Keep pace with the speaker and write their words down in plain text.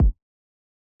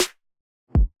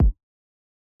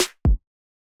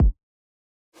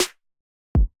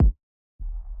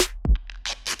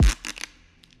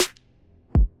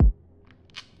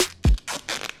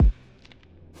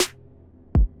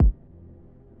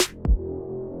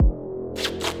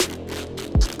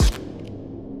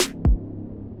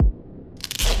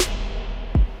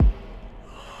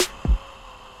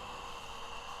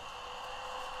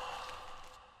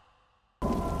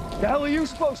The hell are you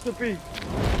supposed to be?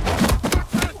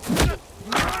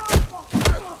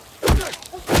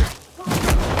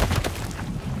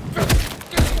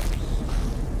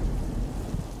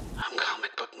 I'm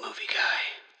comic book movie guy.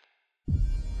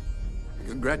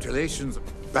 Congratulations.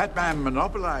 Batman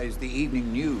monopolized the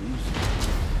evening news.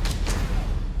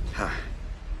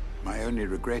 My only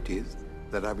regret is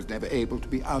that I was never able to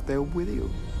be out there with you.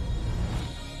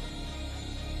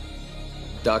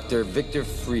 Dr. Victor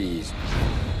Fries.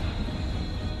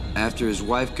 After his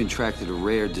wife contracted a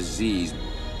rare disease,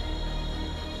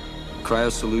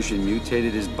 cryosolution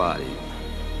mutated his body.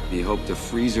 He hoped to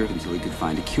freeze her until he could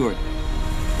find a cure.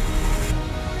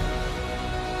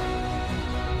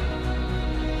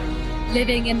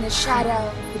 Living in the shadow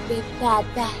of the big bad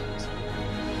bat.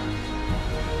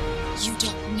 You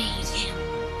don't need him.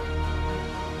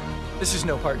 This is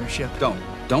no partnership.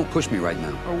 Don't push me right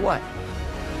now. Or what?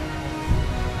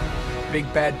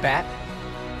 Big bad bat?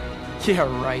 Yeah,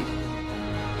 right.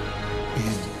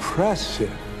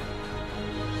 Impressive.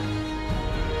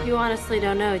 You honestly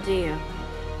don't know, do you?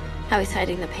 How he's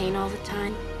hiding the pain all the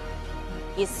time?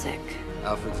 He's sick.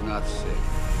 Alfred's not sick.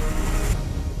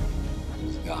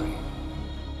 He's dying.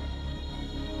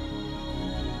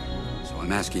 So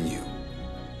I'm asking you,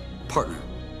 partner,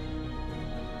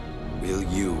 will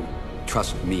you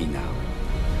trust me now?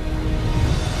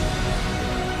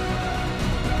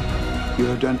 You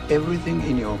have done everything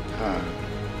in your power,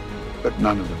 but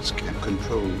none of us can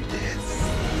control death.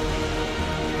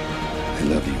 I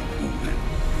love you, old man.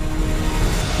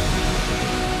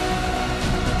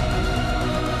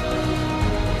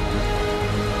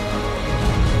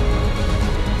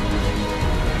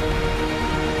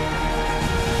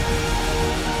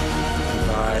 If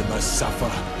I must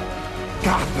suffer,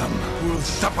 Gotham will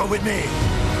suffer with me.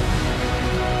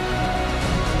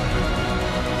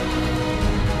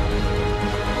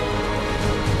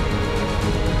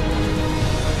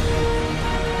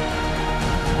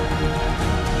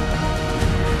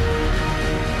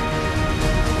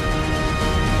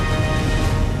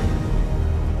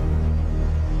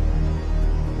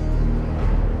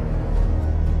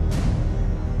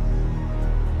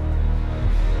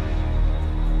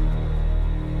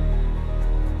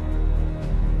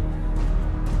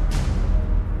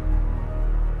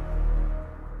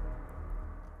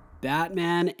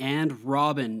 Batman and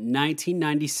Robin,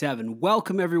 1997.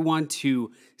 Welcome everyone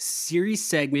to series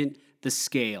segment, The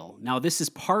Scale. Now this is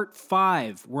part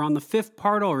 5. We're on the 5th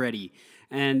part already,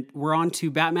 and we're on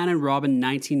to Batman and Robin,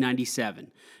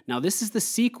 1997. Now this is the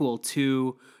sequel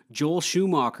to Joel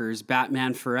Schumacher's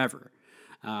Batman Forever.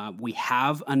 We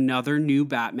have another new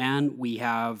Batman, we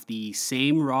have the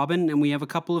same Robin, and we have a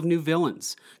couple of new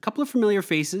villains. A couple of familiar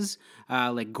faces,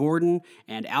 like Gordon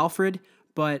and Alfred,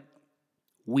 but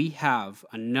we have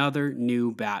another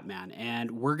new Batman, and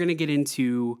we're going to get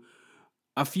into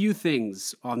a few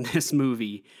things on this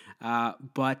movie,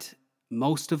 but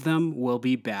most of them will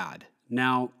be bad.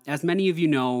 Now, as many of you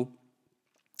know,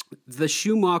 the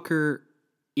Schumacher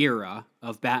era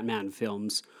of Batman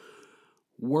films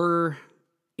were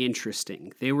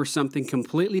interesting. They were something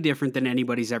completely different than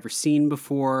anybody's ever seen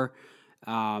before.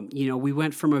 We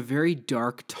went from a very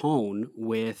dark tone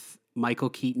with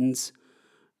Michael Keaton's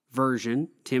version,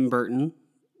 Tim Burton,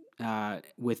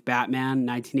 with Batman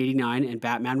 1989 and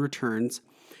Batman Returns.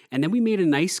 And then we made a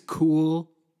nice,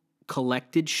 cool,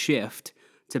 collected shift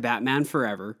to Batman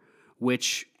Forever,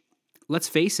 which, let's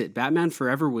face it, Batman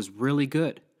Forever was really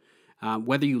good.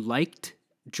 Whether you liked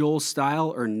Joel's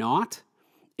style or not,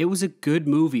 it was a good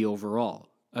movie overall.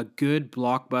 A good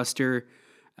blockbuster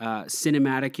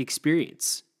cinematic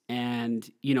experience.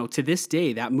 And, to this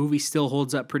day, that movie still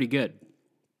holds up pretty good.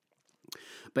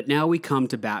 But now we come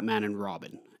to Batman and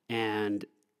Robin, and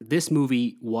this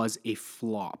movie was a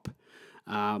flop.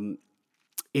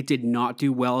 It did not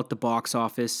do well at the box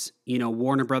office.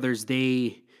 Warner Brothers,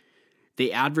 they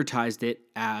advertised it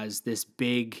as this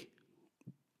big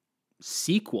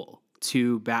sequel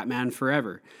to Batman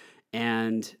Forever.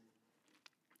 And,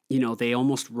 they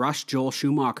almost rushed Joel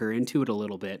Schumacher into it a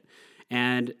little bit.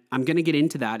 And I'm going to get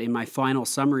into that in my final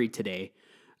summary today.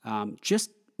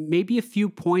 Just maybe a few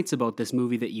points about this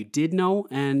movie that you did know,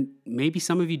 and maybe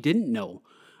some of you didn't know.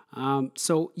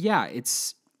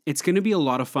 It's going to be a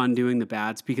lot of fun doing the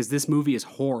bads because this movie is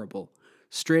horrible,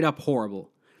 straight up horrible.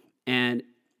 And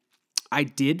I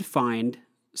did find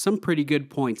some pretty good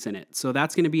points in it. So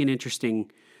that's going to be an interesting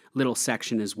little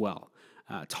section as well,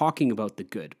 talking about the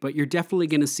good. But you're definitely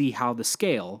going to see how the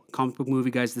scale, Comic Book Movie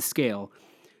Guys, the scale,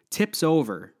 tips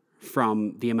over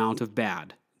from the amount of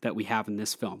bad that we have in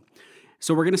this film.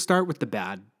 So we're going to start with the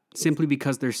bad, simply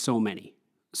because there's so many.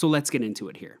 So let's get into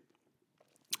it here.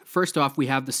 First off, we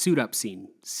have the suit up scene.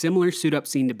 Similar suit up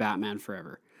scene to Batman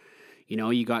Forever. You know,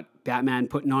 you got Batman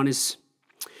putting on his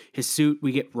suit.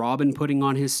 We get Robin putting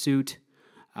on his suit.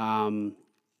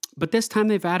 But this time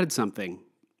they've added something.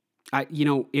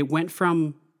 It went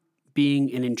from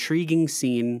being an intriguing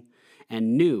scene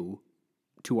and new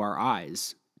to our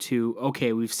eyes to,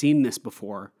 okay, we've seen this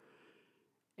before.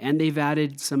 And they've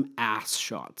added some ass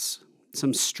shots,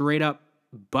 some straight up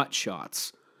butt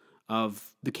shots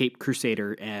of the Caped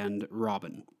Crusader and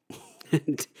Robin.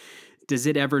 And does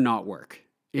it ever not work?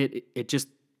 It just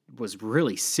was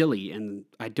really silly, and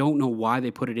I don't know why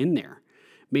they put it in there.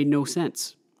 Made no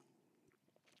sense.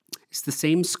 It's the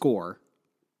same score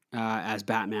as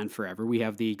Batman Forever. We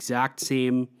have the exact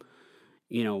same,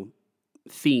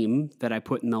 theme that I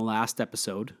put in the last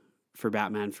episode for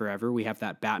Batman Forever. We have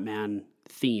that Batman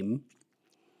theme.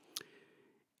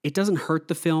 It doesn't hurt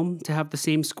the film to have the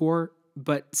same score,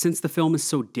 but since the film is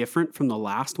so different from the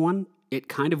last one, it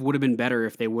kind of would have been better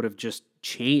if they would have just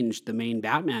changed the main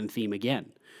Batman theme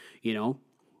again,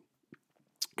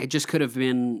 It just could have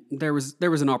been, there was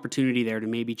an opportunity there to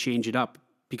maybe change it up,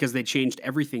 because they changed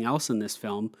everything else in this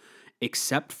film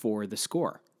except for the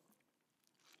score.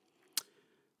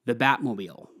 The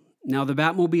Batmobile. Now, the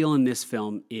Batmobile in this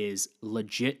film is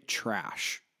legit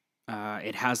trash.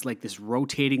 It has like this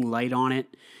rotating light on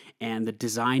it, and the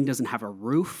design doesn't have a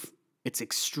roof. It's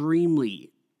extremely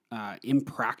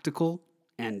impractical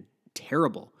and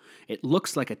terrible. It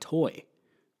looks like a toy.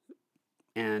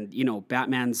 And,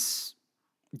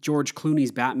 George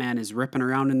Clooney's Batman is ripping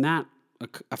around in that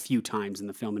a few times in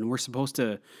the film, and we're supposed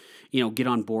to, get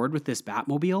on board with this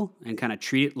Batmobile and kind of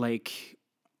treat it like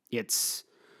it's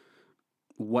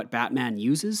what Batman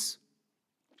uses.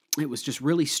 It was just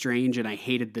really strange, and I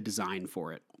hated the design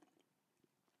for it.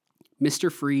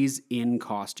 Mr. Freeze in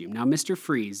costume. Now, Mr.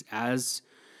 Freeze, as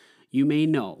you may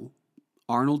know,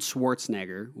 Arnold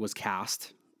Schwarzenegger was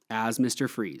cast as Mr.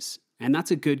 Freeze, and that's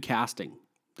a good casting.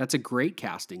 That's a great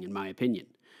casting, in my opinion.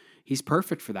 He's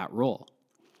perfect for that role.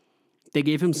 They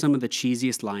gave him some of the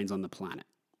cheesiest lines on the planet.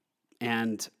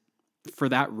 And for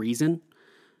that reason,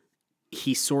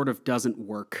 he sort of doesn't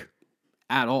work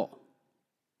at all.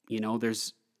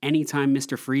 There's anytime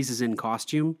Mr. Freeze is in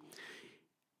costume,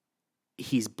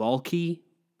 he's bulky,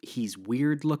 he's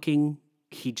weird looking,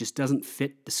 he just doesn't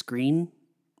fit the screen.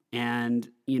 And,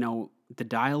 the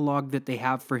dialogue that they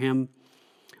have for him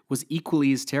was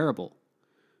equally as terrible.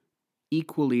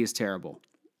 Equally as terrible.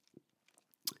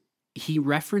 He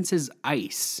references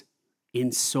ice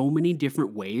in so many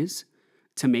different ways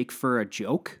to make for a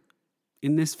joke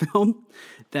in this film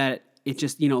that it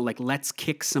just, like, let's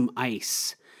kick some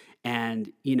ice,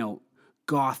 and,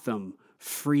 Gotham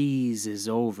Freeze is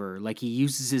over. Like, he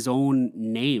uses his own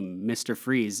name, Mr.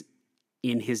 Freeze,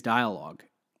 in his dialogue.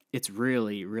 It's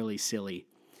really, really silly.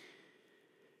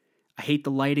 I hate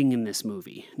the lighting in this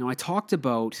movie. Now, I talked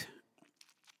about,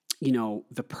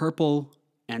 the purple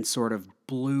and sort of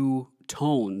blue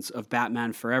tones of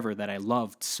Batman Forever that I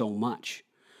loved so much.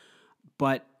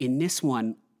 But in this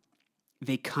one,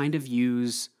 they kind of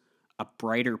use a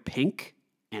brighter pink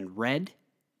and red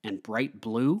and bright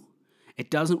blue. It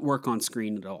doesn't work on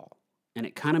screen at all. And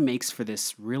it kind of makes for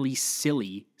this really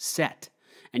silly set.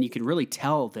 And you can really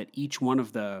tell that each one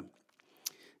of the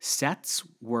sets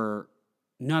were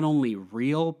not only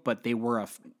real, but they were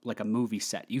like a movie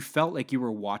set. You felt like you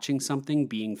were watching something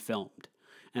being filmed.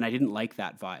 And I didn't like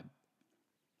that vibe.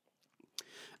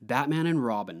 Batman and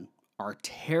Robin are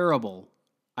terrible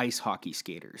ice hockey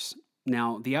skaters.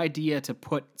 Now, the idea to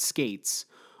put skates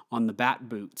on the bat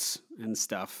boots and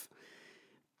stuff,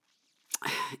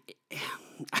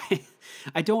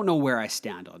 I don't know where I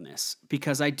stand on this,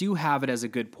 because I do have it as a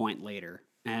good point later,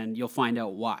 and you'll find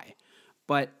out why.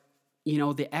 But,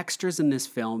 the extras in this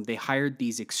film, they hired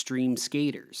these extreme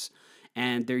skaters,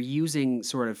 and they're using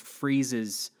sort of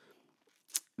Freeze's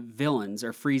villains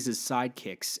or Freeze's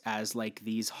sidekicks as like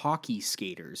these hockey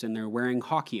skaters, and they're wearing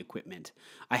hockey equipment.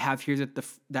 I have here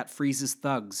that Freeze's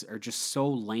thugs are just so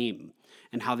lame,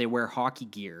 and how they wear hockey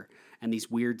gear and these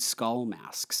weird skull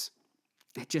masks.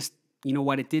 It just,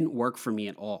 it didn't work for me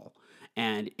at all.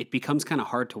 And it becomes kind of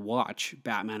hard to watch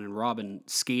Batman and Robin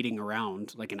skating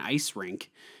around like an ice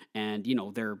rink, and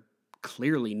they're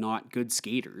clearly not good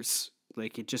skaters.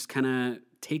 Like, it just kind of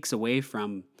takes away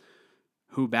from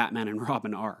who Batman and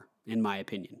Robin are, in my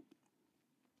opinion.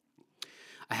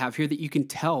 I have here that you can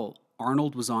tell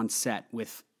Arnold was on set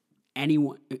with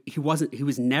anyone. He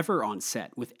was never on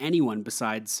set with anyone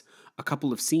besides a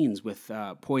couple of scenes with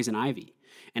Poison Ivy.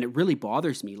 And it really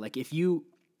bothers me. Like, if you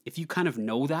kind of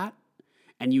know that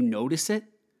and you notice it,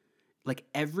 like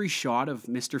every shot of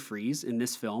Mr. Freeze in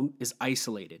this film is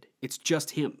isolated. It's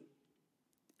just him.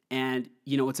 And,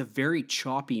 it's a very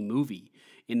choppy movie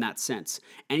in that sense.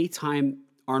 Anytime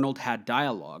Arnold had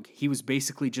dialogue, he was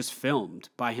basically just filmed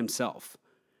by himself,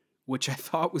 which I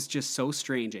thought was just so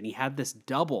strange. And he had this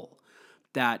double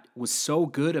that was so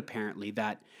good, apparently,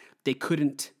 that they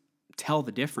couldn't tell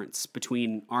the difference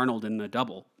between Arnold and the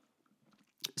double.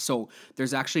 So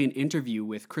there's actually an interview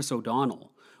with Chris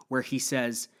O'Donnell where he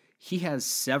says he has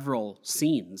several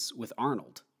scenes with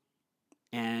Arnold.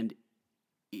 And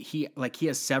he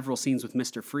has several scenes with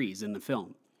Mr. Freeze in the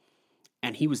film.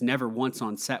 And he was never once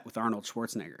on set with Arnold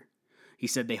Schwarzenegger. He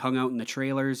said they hung out in the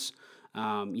trailers, they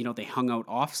hung out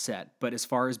off set, but as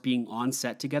far as being on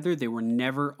set together, they were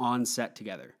never on set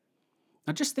together.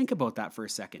 Now just think about that for a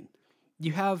second.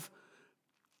 You have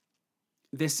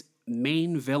this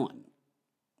main villain,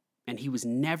 and he was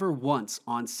never once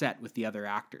on set with the other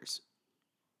actors.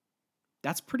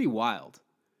 That's pretty wild.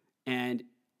 And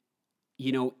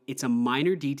it's a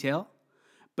minor detail,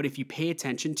 but if you pay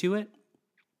attention to it,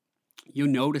 you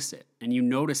notice it, and you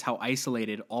notice how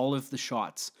isolated all of the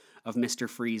shots of Mr.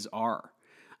 Freeze are,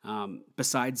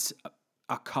 besides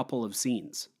a couple of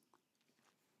scenes.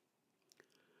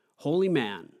 Holy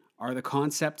man, are the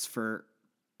concepts for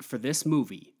this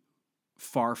movie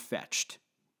far-fetched.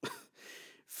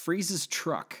 Freeze's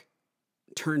truck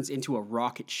turns into a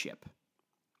rocket ship.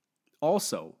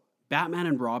 Also, Batman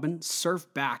and Robin surf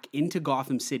back into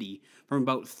Gotham City from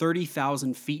about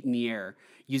 30,000 feet in the air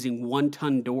using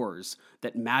 1-ton doors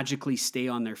that magically stay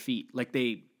on their feet. Like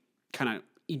they kind of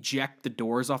eject the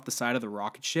doors off the side of the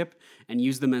rocket ship and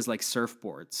use them as like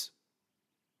surfboards.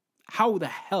 How the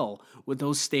hell would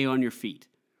those stay on your feet?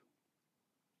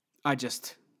 They're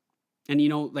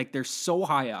so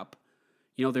high up,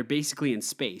 they're basically in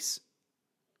space.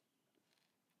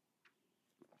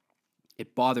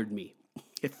 It bothered me.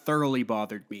 It thoroughly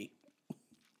bothered me.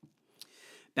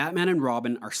 Batman and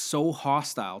Robin are so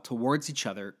hostile towards each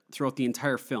other throughout the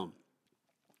entire film.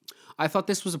 I thought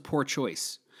this was a poor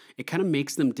choice. It kind of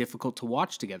makes them difficult to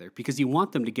watch together because you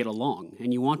want them to get along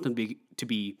and you want them to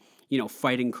be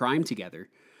fighting crime together.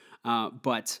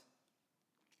 But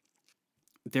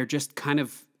they're just kind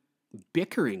of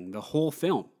bickering the whole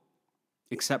film,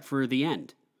 except for the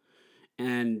end.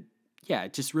 And yeah,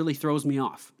 it just really throws me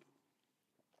off.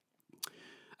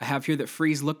 I have here that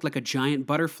Freeze looked like a giant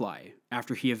butterfly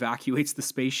after he evacuates the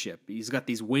spaceship. He's got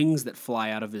these wings that fly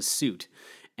out of his suit,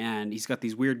 and he's got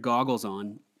these weird goggles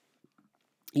on.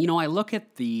 I look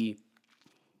at the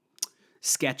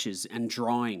sketches and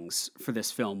drawings for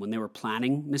this film when they were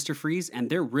planning Mr. Freeze, and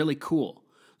they're really cool.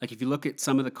 Like, if you look at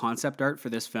some of the concept art for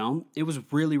this film, it was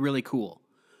really, really cool.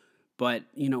 But,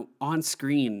 on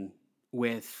screen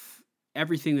with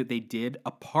everything that they did,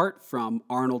 apart from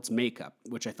Arnold's makeup,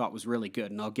 which I thought was really good,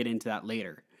 and I'll get into that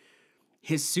later,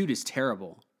 his suit is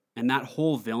terrible, and that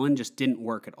whole villain just didn't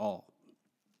work at all.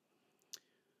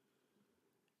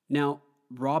 Now,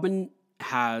 Robin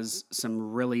has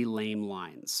some really lame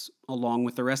lines, along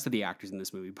with the rest of the actors in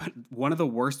this movie, but one of the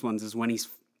worst ones is when he's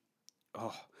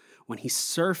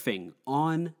surfing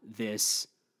on this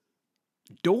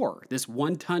door, this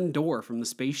 1-ton door from the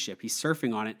spaceship. He's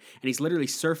surfing on it, and he's literally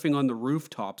surfing on the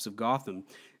rooftops of Gotham,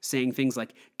 saying things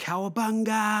like,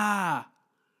 "Cowabunga!"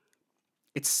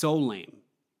 It's so lame.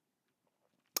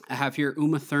 I have here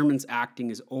Uma Thurman's acting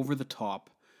is over the top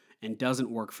and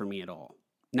doesn't work for me at all.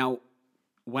 Now,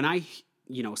 when I,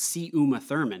 see Uma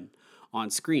Thurman on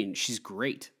screen, she's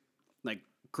great. Like,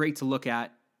 great to look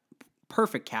at.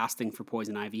 Perfect casting for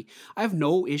Poison Ivy. I have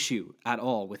no issue at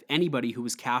all with anybody who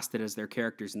was casted as their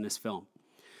characters in this film.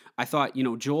 I thought,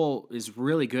 Joel is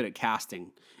really good at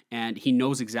casting, and he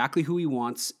knows exactly who he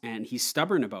wants, and he's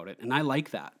stubborn about it, and I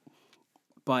like that.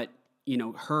 But,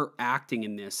 her acting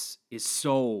in this is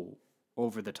so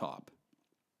over the top.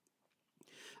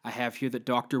 I have here that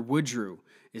Dr. Woodrue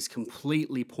is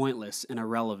completely pointless and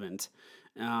irrelevant.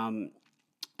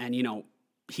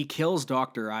 He kills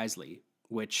Dr. Isley,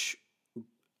 which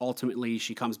ultimately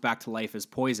she comes back to life as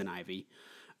Poison Ivy,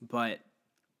 but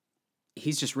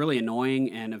he's just really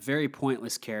annoying and a very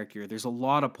pointless character. There's a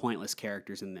lot of pointless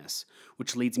characters in this,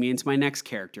 which leads me into my next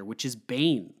character, which is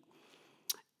Bane.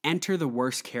 Enter the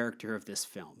worst character of this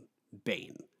film,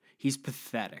 Bane. He's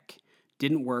pathetic.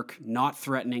 Didn't work, not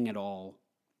threatening at all.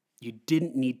 You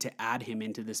didn't need to add him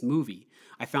into this movie.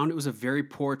 I found it was a very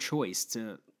poor choice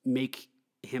to make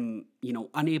him,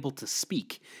 unable to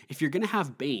speak. If you're going to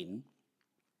have Bane,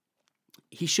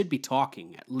 he should be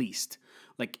talking at least.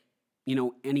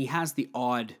 And he has the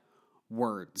odd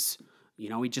words.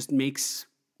 He just makes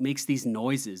these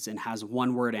noises and has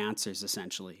one-word answers,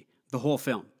 essentially, the whole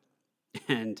film.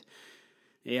 And,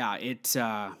 Yeah,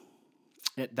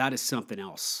 that is something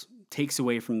else. Takes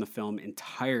away from the film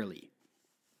entirely.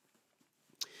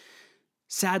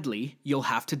 Sadly, you'll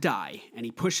have to die.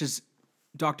 And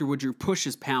Dr. Woodger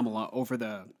pushes Pamela over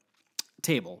the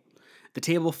table. The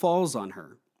table falls on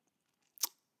her,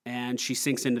 and she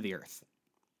sinks into the earth.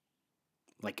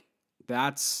 Like,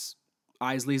 that's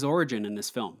Isley's origin in this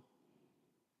film.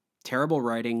 Terrible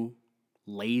writing,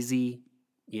 lazy,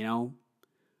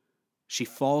 She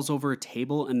falls over a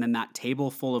table, and then that table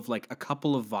full of like a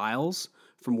couple of vials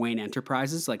from Wayne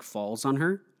Enterprises like falls on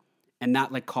her, and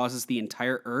that like causes the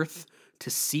entire earth to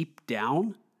seep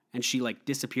down, and she like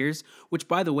disappears. Which,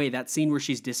 by the way, that scene where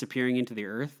she's disappearing into the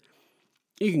earth,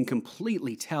 you can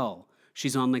completely tell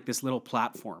she's on like this little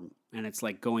platform, and it's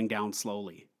like going down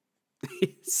slowly.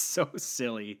 It's so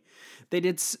silly.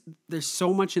 There's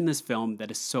so much in this film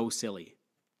that is so silly.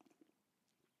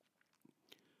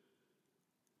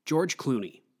 George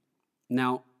Clooney.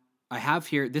 Now, I have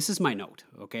here, this is my note,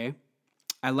 okay?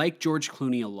 I like George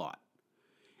Clooney a lot.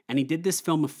 And he did this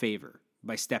film a favor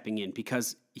by stepping in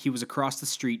because he was across the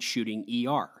street shooting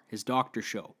ER, his doctor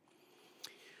show.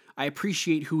 I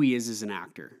appreciate who he is as an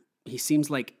actor. He seems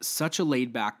like such a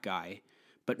laid-back guy,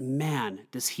 but man,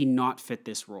 does he not fit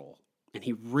this role. And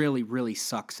he really, really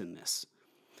sucks in this.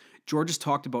 George has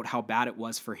talked about how bad it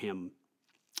was for him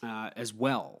as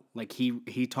well. Like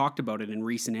he talked about it in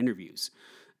recent interviews.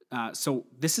 So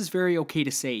this is very okay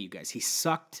to say, you guys. He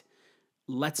sucked.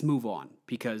 Let's move on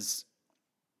because,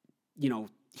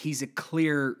 he's a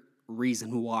clear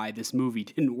reason why this movie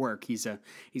didn't work. He's a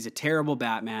terrible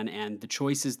Batman, and the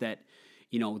choices that,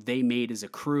 they made as a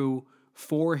crew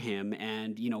for him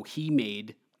and, he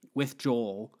made with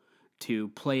Joel to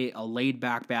play a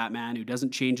laid-back Batman who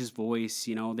doesn't change his voice.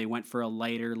 They went for a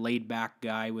lighter, laid-back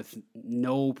guy with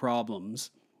no problems.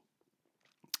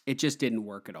 It just didn't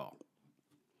work at all.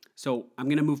 So I'm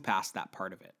going to move past that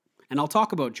part of it. And I'll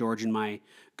talk about George and my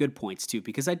good points too,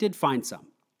 because I did find some.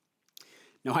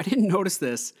 Now, I didn't notice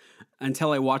this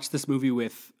until I watched this movie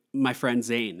with my friend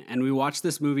Zane. And we watched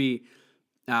this movie.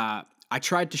 I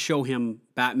tried to show him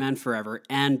Batman Forever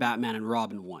and Batman and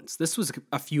Robin once. This was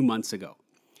a few months ago.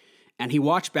 And he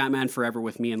watched Batman Forever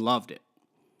with me and loved it.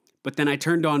 But then I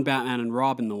turned on Batman and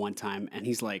Robin the one time, and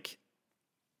he's like,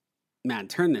 man,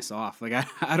 turn this off. Like,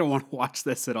 I don't want to watch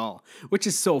this at all, which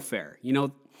is so fair.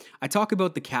 I talk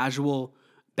about the casual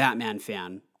Batman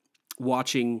fan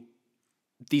watching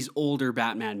these older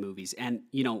Batman movies, and,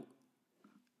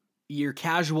 your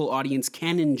casual audience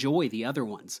can enjoy the other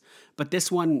ones. But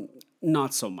this one,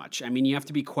 not so much. I mean, you have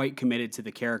to be quite committed to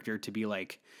the character to be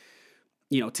like,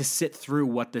 to sit through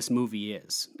what this movie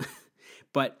is.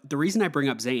 But the reason I bring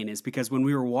up Zane is because when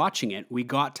we were watching it, we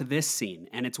got to this scene,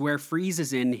 and it's where Freeze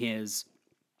is in his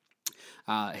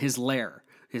lair,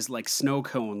 his like snow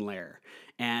cone lair.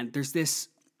 And there's this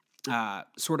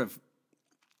sort of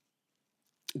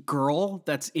girl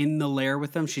that's in the lair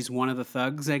with them. She's one of the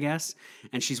thugs, I guess.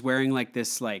 And she's wearing like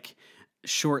this like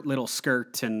short little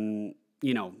skirt, and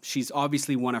she's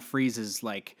obviously one of Freeze's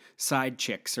like side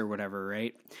chicks or whatever,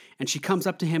 right? And she comes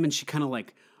up to him and she kind of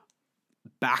like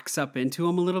backs up into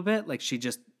him a little bit. Like she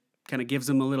just kind of gives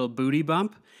him a little booty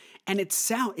bump. And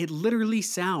it literally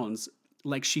sounds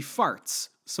like she farts.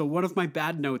 So one of my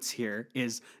bad notes here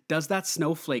is, does that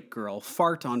snowflake girl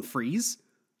fart on Freeze?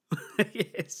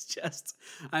 It's just,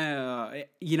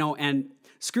 and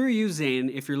screw you, Zane,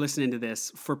 if you're listening to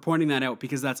this, for pointing that out,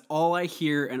 because that's all I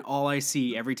hear and all I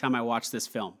see every time I watch this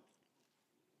film.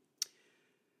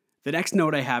 The next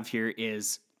note I have here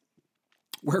is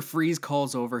where Freeze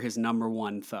calls over his number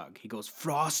one thug. He goes,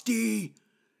 Frosty!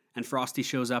 And Frosty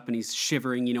shows up and he's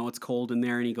shivering, it's cold in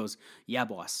there, and he goes, yeah,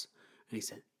 boss. And he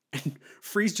said, and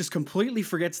Freeze just completely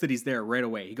forgets that he's there right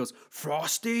away. He goes,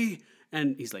 Frosty!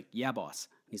 And he's like, yeah, boss.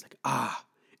 And he's like,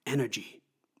 energy.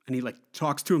 And he like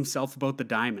talks to himself about the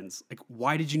diamonds. Like,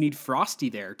 why did you need Frosty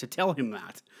there to tell him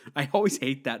that? I always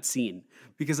hate that scene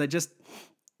because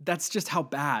that's just how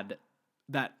bad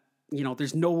that,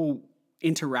 there's no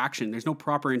interaction. There's no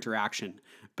proper interaction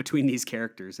between these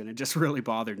characters. And it just really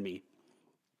bothered me.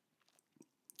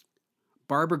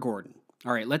 Barbara Gordon.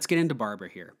 All right, let's get into Barbara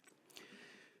here.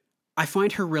 I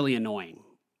find her really annoying.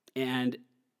 And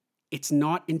it's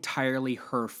not entirely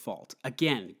her fault.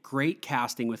 Again, great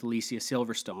casting with Alicia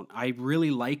Silverstone. I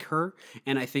really like her,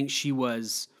 and I think she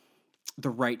was the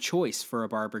right choice for a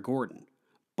Barbara Gordon.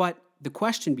 But the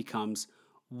question becomes,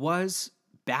 was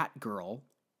Batgirl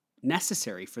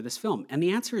necessary for this film? And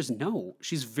the answer is no.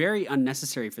 She's very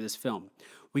unnecessary for this film.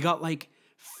 We got like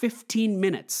 15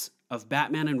 minutes of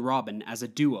Batman and Robin as a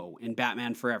duo in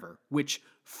Batman Forever, which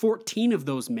 14 of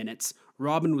those minutes,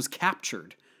 Robin was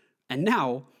captured. And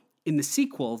now, in the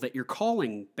sequel that you're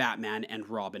calling Batman and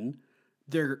Robin,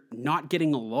 they're not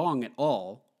getting along at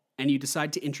all, and you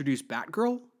decide to introduce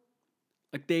Batgirl?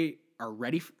 Like they are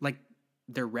ready,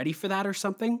 they're ready for that or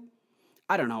something?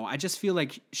 I don't know. I just feel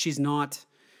like she's not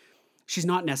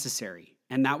necessary.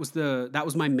 And that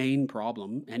was my main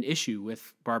problem and issue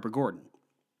with Barbara Gordon.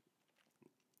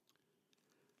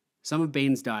 Some of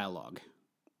Bane's dialogue.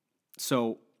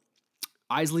 So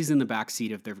Isley's in the back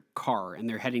seat of their car, and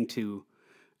they're heading to,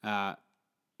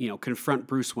 confront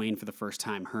Bruce Wayne for the first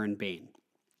time, her and Bane.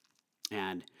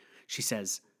 And she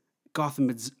says,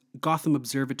 Gotham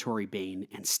Observatory, Bane,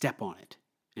 and step on it.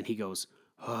 And he goes,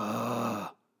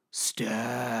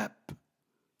 step.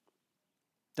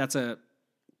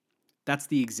 That's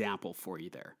the example for you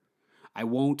there. I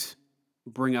won't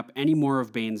bring up any more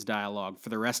of Bane's dialogue for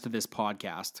the rest of this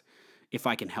podcast if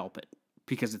I can help it,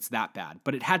 because it's that bad.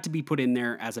 But it had to be put in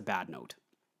there as a bad note.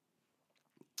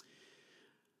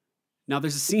 Now,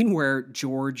 there's a scene where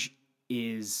George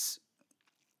is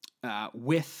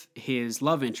with his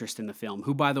love interest in the film,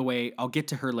 who, by the way, I'll get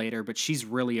to her later, but she's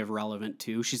really irrelevant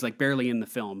too. She's like barely in the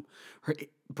film.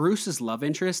 Bruce's love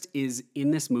interest is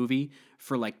in this movie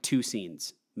for like 2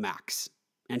 scenes max.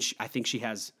 And I think she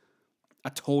has a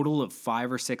total of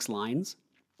 5 or 6 lines.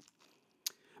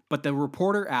 But the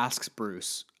reporter asks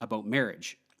Bruce about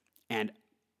marriage. And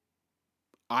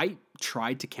I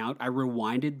tried to count. I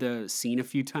rewinded the scene a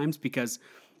few times because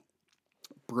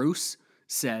Bruce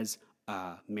says,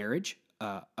 marriage,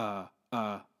 want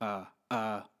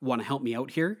to help me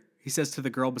out here? He says to the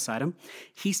girl beside him.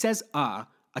 He says, a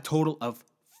total of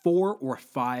 4 or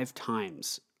 5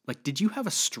 times. Like, did you have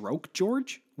a stroke,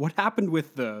 George? What happened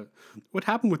with the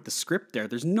script there?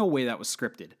 There's no way that was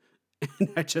scripted.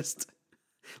 And I just,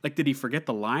 did he forget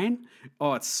the line?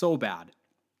 Oh, it's so bad.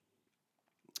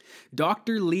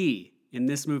 Dr. Lee in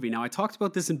this movie. Now, I talked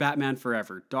about this in Batman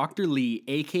Forever. Dr. Lee,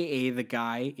 a.k.a. the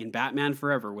guy in Batman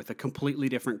Forever with a completely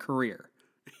different career.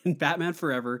 In Batman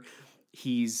Forever,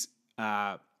 he's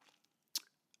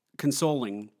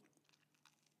consoling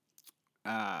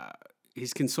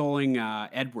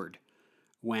Edward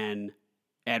when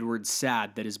Edward's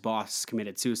sad that his boss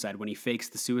committed suicide, when he fakes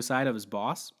the suicide of his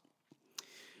boss.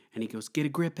 And he goes, "Get a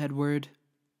grip, Edward."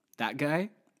 That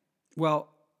guy. Well,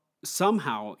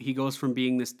 somehow he goes from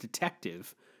being this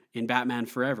detective in Batman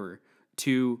Forever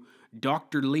to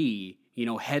Dr. Lee,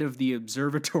 head of the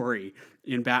observatory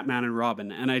in Batman and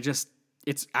Robin. And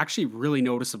it's actually really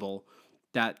noticeable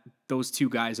that those 2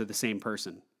 guys are the same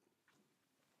person.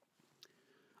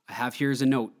 I have here as a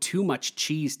note, too much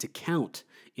cheese to count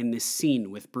in this scene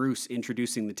with Bruce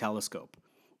introducing the telescope.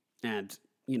 And,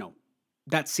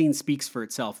 that scene speaks for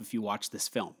itself if you watch this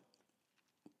film.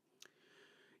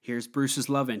 Here's Bruce's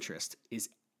love interest.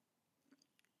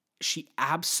 She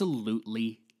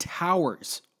absolutely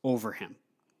towers over him.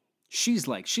 She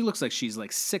looks like she's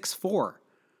like 6'4"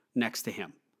 next to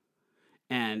him.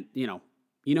 And, you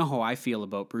know how I feel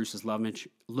about Bruce's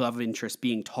love interest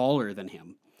being taller than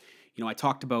him. I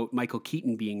talked about Michael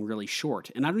Keaton being really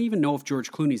short, and I don't even know if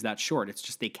George Clooney's that short. It's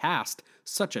just they cast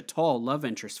such a tall love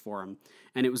interest for him,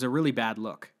 and it was a really bad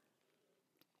look.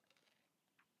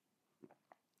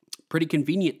 Pretty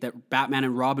convenient that Batman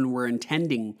and Robin were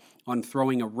intending on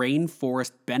throwing a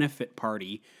rainforest benefit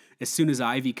party as soon as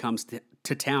Ivy comes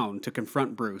to town to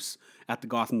confront Bruce at the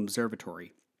Gotham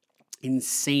Observatory.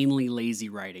 Insanely lazy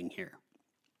writing here.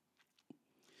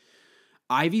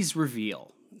 Ivy's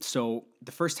reveal. So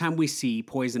the first time we see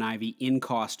Poison Ivy in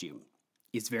costume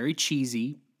is very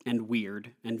cheesy and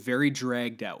weird and very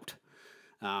dragged out.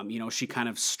 She kind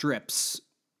of strips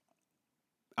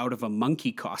out of a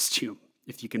monkey costume,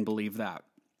 if you can believe that.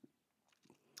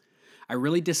 I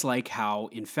really dislike how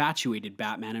infatuated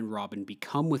Batman and Robin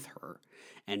become with her.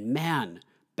 And man,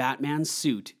 Batman's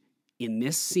suit in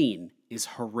this scene is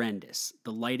horrendous.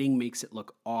 The lighting makes it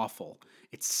look awful.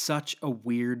 It's such a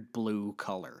weird blue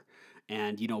color.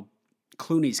 And,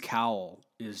 Clooney's cowl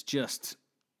is just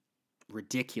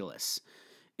ridiculous.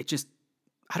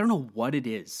 I don't know what it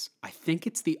is. I think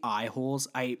it's the eye holes.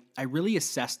 I really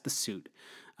assessed the suit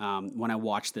when I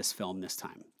watched this film this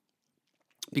time,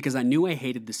 because I knew I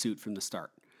hated the suit from the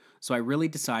start. So I really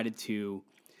decided to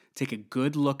take a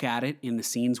good look at it in the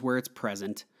scenes where it's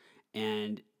present.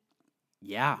 And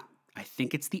yeah, I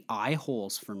think it's the eye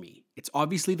holes for me. It's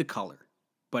obviously the color,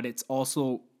 but it's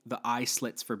also the eye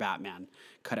slits for Batman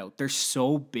cut out. They're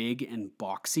so big and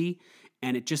boxy,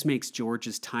 and it just makes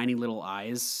George's tiny little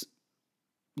eyes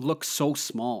look so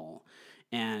small.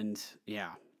 And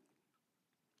yeah,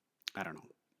 I don't know.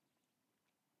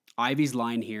 Ivy's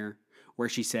line here where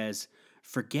she says,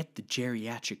 "Forget the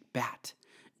geriatric bat.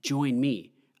 Join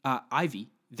me.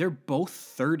 Ivy, they're both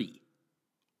 30.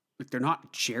 Like, they're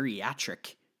not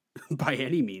geriatric by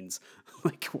any means.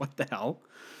 Like, what the hell?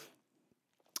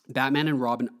 Batman and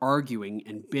Robin arguing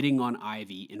and bidding on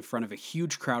Ivy in front of a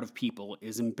huge crowd of people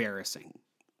is embarrassing.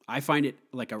 I find it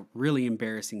like a really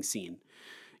embarrassing scene.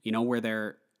 You know, where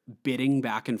they're bidding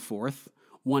back and forth.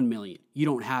 1 million. You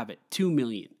don't have it. 2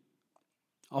 million.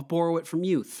 I'll borrow it from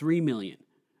you. 3 million.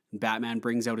 Batman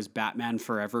brings out his Batman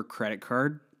Forever credit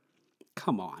card.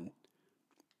 Come on.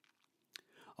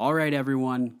 All right,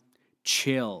 everyone.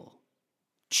 Chill.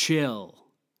 Chill.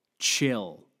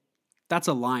 Chill. That's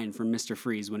a line from Mr.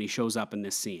 Freeze when he shows up in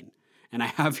this scene. And I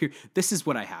have here, this is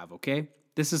what I have, okay?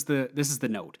 This is the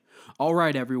note. All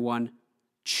right, everyone.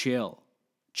 Chill.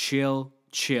 Chill.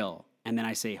 Chill. And then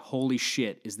I say, holy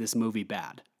shit, is this movie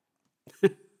bad?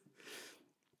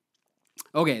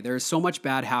 Okay, there's so much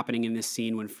bad happening in this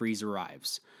scene when Freeze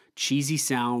arrives. Cheesy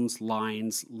sounds,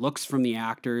 lines, looks from the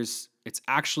actors. It's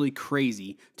actually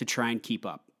crazy to try and keep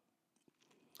up.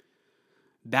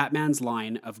 Batman's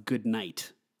line of good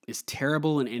night is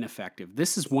terrible and ineffective.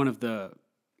 This is one of the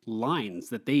lines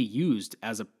that they used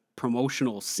as a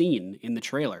promotional scene in the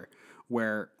trailer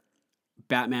where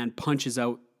Batman punches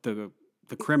out the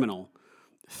criminal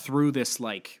through this,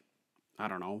 like, I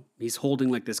don't know, he's holding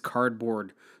like this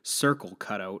cardboard circle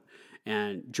cutout,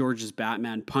 and George's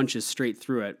Batman punches straight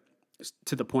through it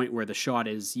to the point where the shot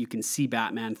is you can see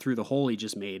Batman through the hole he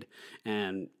just made,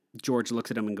 and George looks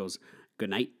at him and goes, good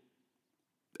night.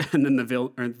 And then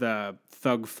the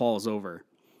thug falls over.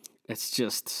 It's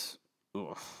just,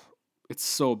 it's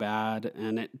so bad,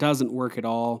 and it doesn't work at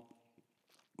all.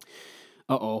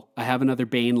 I have another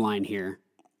Bane line here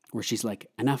where she's like,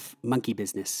 enough monkey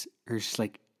business. Or she's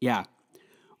like, yeah,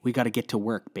 we got to get to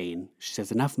work, Bane. She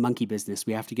says, enough monkey business.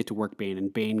 We have to get to work, Bane.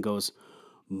 And Bane goes,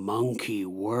 monkey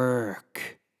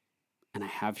work. And I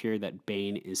have here that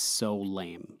Bane is so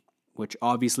lame, which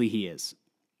obviously he is.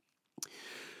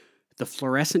 The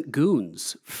fluorescent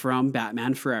goons from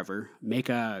Batman Forever make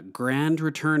a grand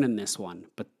return in this one,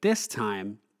 but this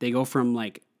time they go from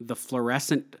like the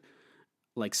fluorescent,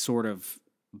 like sort of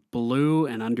blue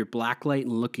and under blacklight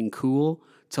and looking cool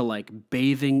to like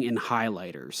bathing in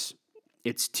highlighters.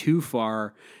 It's too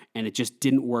far, and it just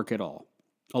didn't work at all,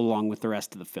 along with the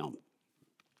rest of the film.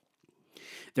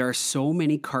 There are so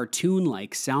many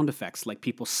cartoon-like sound effects, like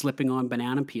people slipping on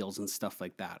banana peels and stuff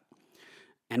like that.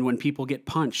 And when people get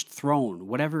punched, thrown,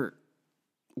 whatever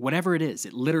it is,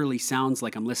 it literally sounds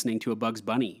like I'm listening to a Bugs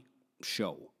Bunny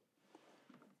show.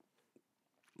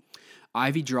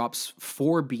 Ivy drops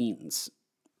 4 beans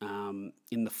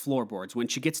in the floorboards. When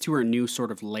she gets to her new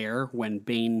sort of lair,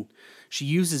 she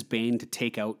uses Bane to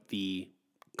take out the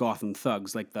Gotham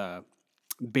thugs, like the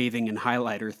bathing and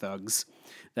highlighter thugs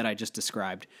that I just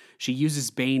described. She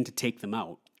uses Bane to take them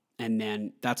out. And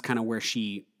then that's kind of where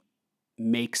she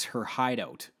makes her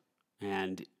hideout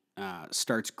and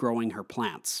starts growing her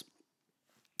plants.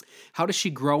 How does she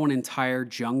grow an entire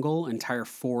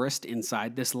forest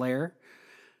inside this lair?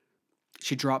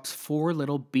 She drops 4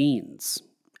 little beans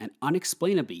and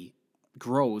unexplainably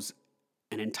grows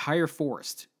an entire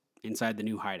forest inside the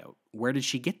new hideout. Where did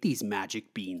she get these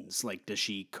magic beans? Like, does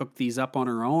she cook these up on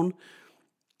her own?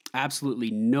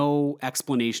 Absolutely no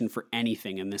explanation for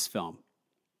anything in this film.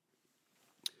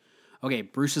 Okay,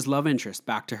 Bruce's love interest,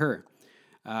 back to her,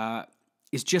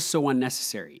 is just so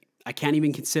unnecessary. I can't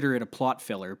even consider it a plot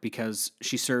filler because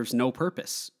she serves no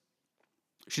purpose.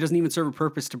 She doesn't even serve a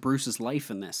purpose to Bruce's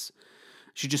life in this.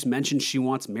 She just mentions she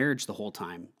wants marriage the whole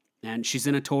time, and she's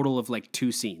in a total of like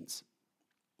 2 scenes.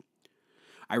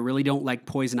 I really don't like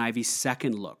Poison Ivy's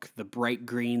second look, the bright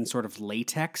green sort of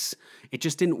latex. It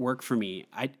just didn't work for me.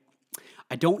 I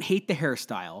don't hate the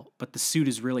hairstyle, but the suit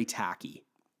is really tacky.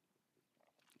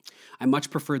 I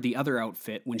much preferred the other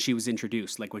outfit when she was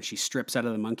introduced, like when she strips out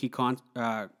of the monkey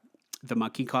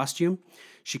costume.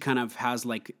 She kind of has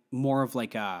like more of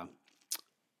like a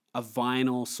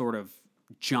vinyl sort of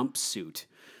jumpsuit,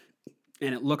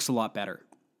 and it looks a lot better.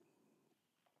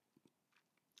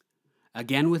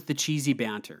 Again with the cheesy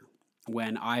banter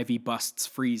when Ivy busts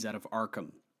Freeze out of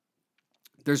Arkham.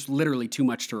 There's literally too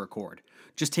much to record.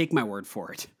 Just take my word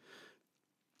for it.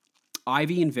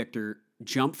 Ivy and Victor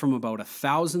jump from about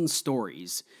 1,000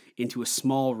 stories into a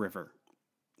small river.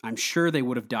 I'm sure they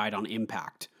would have died on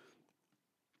impact.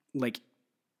 Like,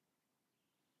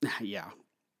 yeah.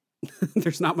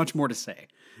 There's not much more to say.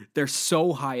 They're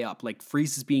so high up. Like,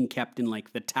 Freeze is being kept in,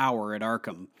 like, the tower at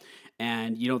Arkham.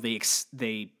 And, you know,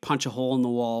 they punch a hole in the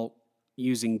wall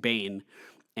using Bane.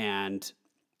 And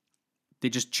they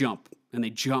just jump. And they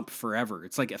jump forever.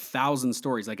 It's like 1,000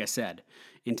 stories, like I said,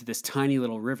 into this tiny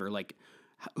little river. Like,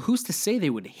 who's to say they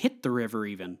would hit the river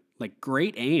even? Like,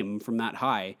 great aim from that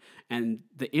high, and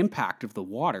the impact of the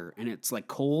water, and it's like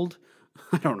cold.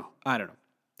 I don't know.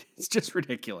 It's just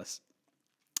ridiculous.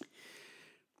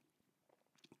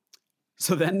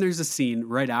 So then there's a scene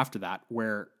right after that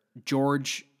where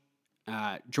George's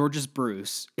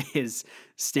Bruce is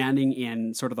standing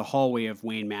in sort of the hallway of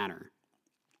Wayne Manor,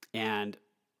 and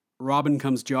Robin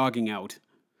comes jogging out,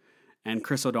 and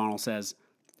Chris O'Donnell says,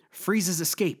 "Freeze has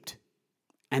escaped."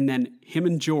 And then him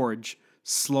and George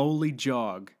slowly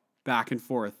jog back and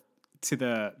forth to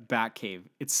the Batcave.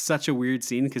 It's such a weird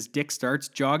scene because Dick starts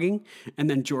jogging and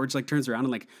then George like turns around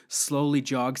and like slowly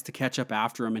jogs to catch up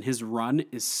after him, and his run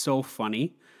is so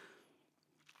funny.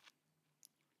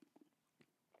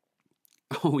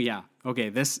 Oh yeah. Okay,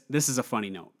 this is a funny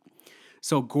note.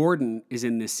 So Gordon is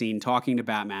in this scene talking to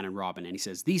Batman and Robin, and he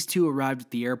says, "These two arrived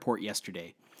at the airport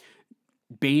yesterday."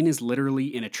 Bane is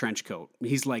literally in a trench coat.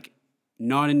 He's like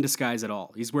not in disguise at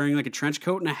all. He's wearing like a trench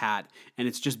coat and a hat, and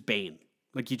it's just Bane.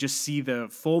 Like, you just see the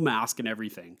full mask and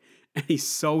everything. And he's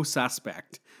so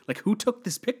suspect. Like, who took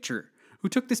this picture? Who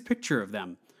took this picture of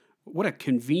them? What a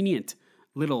convenient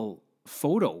little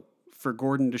photo for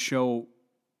Gordon to show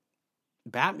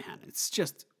Batman. It's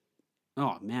just,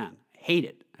 oh man, I hate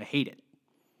it. I hate it.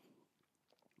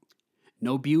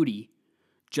 No beauty,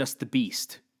 just the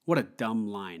beast. What a dumb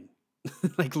line.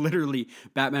 Like, literally,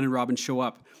 Batman and Robin show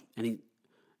up, and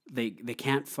they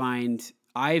can't find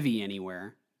Ivy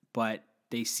anywhere, but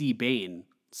they see Bane.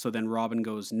 So then Robin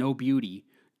goes, "No beauty,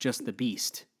 just the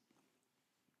beast."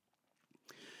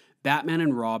 Batman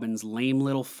and Robin's lame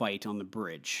little fight on the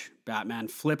bridge. Batman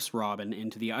flips Robin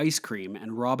into the ice cream,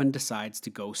 and Robin decides to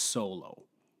go solo.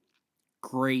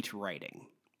 Great writing.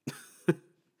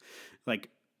 Like,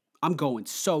 "I'm going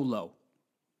solo."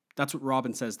 That's what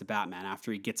Robin says to Batman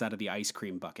after he gets out of the ice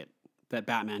cream bucket that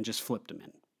Batman just flipped him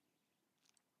in.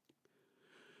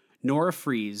 Nora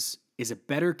Freeze is a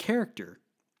better character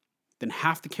than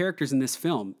half the characters in this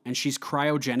film, and she's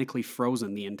cryogenically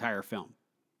frozen the entire film.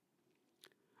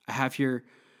 I have here,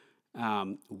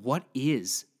 what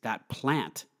is that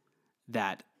plant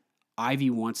that Ivy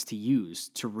wants to use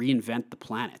to reinvent the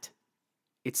planet?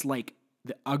 It's like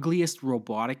the ugliest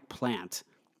robotic plant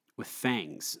with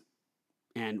fangs.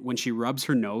 And when she rubs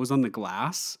her nose on the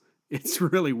glass, it's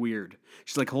really weird.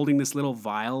 She's like holding this little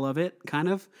vial of it, kind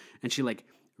of, and she like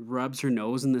rubs her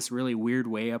nose in this really weird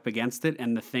way up against it,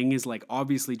 and the thing is like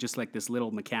obviously just like this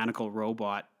little mechanical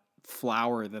robot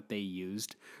flower that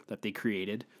they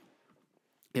created.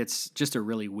 It's just a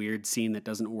really weird scene that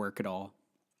doesn't work at all.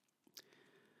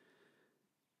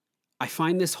 I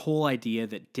find this whole idea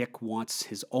that Dick wants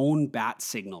his own bat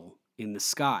signal in the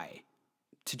sky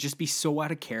to just be so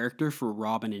out of character for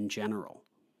Robin in general.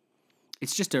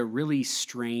 It's just a really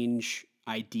strange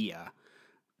idea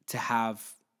to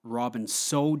have Robin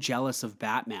so jealous of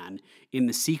Batman in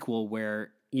the sequel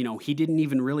where, you know, he didn't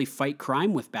even really fight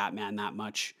crime with Batman that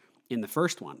much in the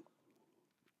first one.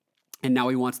 And now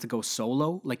he wants to go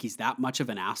solo, like he's that much of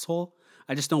an asshole.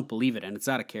 I just don't believe it, and it's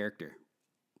out of character.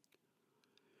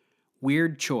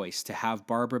 Weird choice to have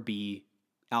Barbara be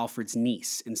Alfred's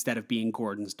niece instead of being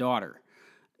Gordon's daughter.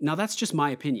 Now, that's just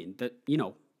my opinion. That, you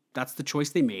know, that's the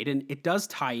choice they made, and it does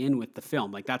tie in with the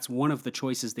film. Like, that's one of the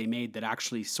choices they made that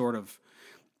actually sort of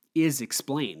is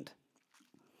explained.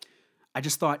 I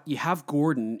just thought, you have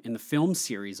Gordon in the film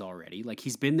series already. Like,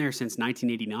 he's been there since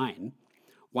 1989.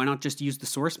 Why not just use the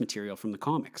source material from the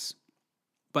comics?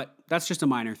 But that's just a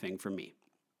minor thing for me.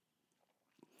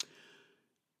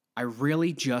 I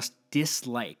really just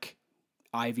dislike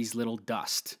Ivy's little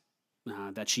dust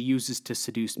that she uses to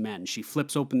seduce men. She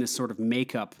flips open this sort of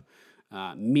makeup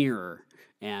mirror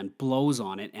and blows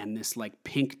on it, and this like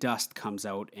pink dust comes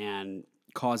out and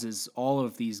causes all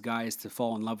of these guys to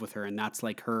fall in love with her. And that's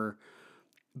like her,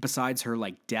 besides her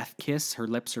like death kiss, her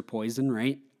lips are poison,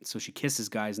 right? So she kisses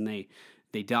guys and they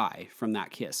die from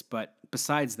that kiss. But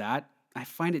besides that, I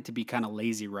find it to be kind of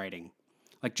lazy writing.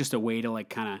 Like just a way to like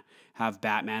kind of have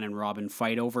Batman and Robin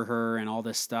fight over her and all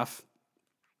this stuff.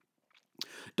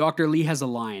 Dr. Lee has a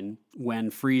line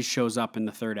when Freeze shows up in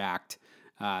the third act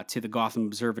to the Gotham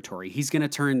Observatory. He's going to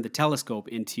turn the telescope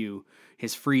into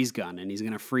his freeze gun, and he's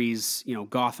going to freeze, you know,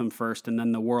 Gotham first and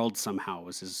then the world somehow,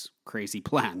 was his crazy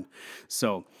plan.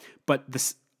 So, but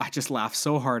this, I just laugh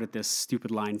so hard at this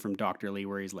stupid line from Dr. Lee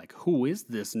where he's like, "Who is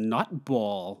this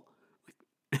nutball?"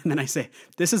 And then I say,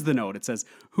 this is the note. It says,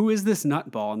 "Who is this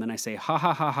nutball?" And then I say, "Ha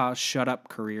ha ha ha, shut up,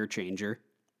 career changer."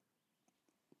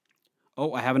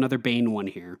 Oh, I have another Bane one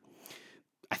here.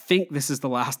 I think this is the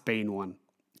last Bane one.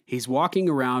 He's walking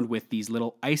around with these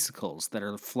little icicles that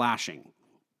are flashing.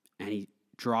 And he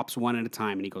drops one at a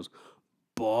time and he goes,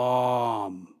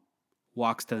 Bomb.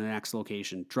 Walks to the next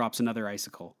location, drops another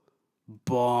icicle.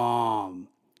 Bomb.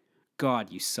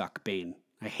 God, you suck, Bane.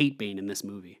 I hate Bane in this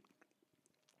movie.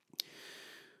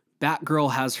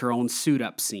 Batgirl has her own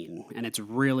suit-up scene, and it's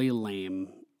really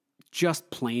lame.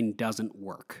 Just plain doesn't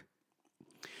work.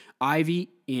 Ivy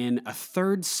in a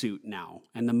third suit now,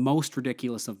 and the most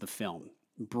ridiculous of the film.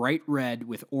 Bright red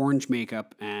with orange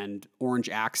makeup and orange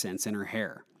accents in her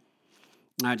hair.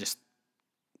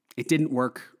 It didn't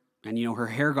work. And, her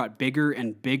hair got bigger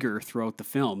and bigger throughout the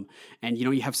film. And,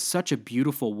 you have such a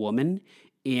beautiful woman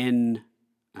in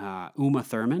Uma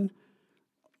Thurman.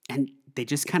 And they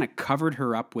just kind of covered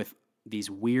her up with these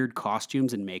weird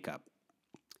costumes and makeup.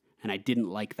 And I didn't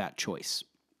like that choice.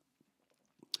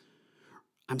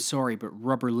 I'm sorry, but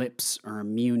rubber lips are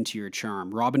immune to your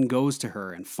charm. Robin goes to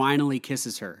her and finally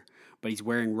kisses her, but he's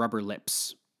wearing rubber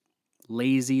lips.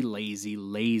 Lazy, lazy,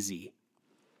 lazy.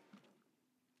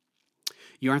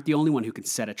 You aren't the only one who can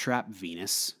set a trap,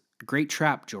 Venus. Great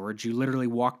trap, George. You literally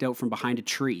walked out from behind a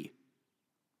tree.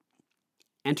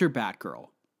 Enter Batgirl.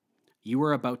 You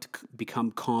are about to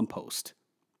become compost.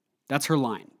 That's her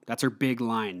line. That's her big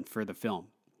line for the film.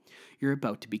 You're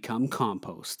about to become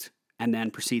compost. And then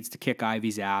proceeds to kick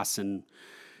Ivy's ass, and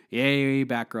yay,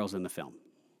 Batgirl's in the film.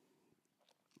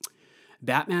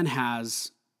 Batman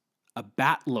has a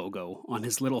bat logo on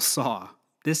his little saw.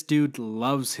 This dude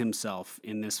loves himself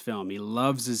in this film. He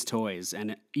loves his toys,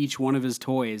 and each one of his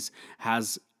toys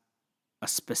has a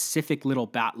specific little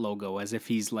bat logo, as if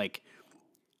he's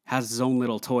has his own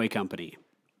little toy company.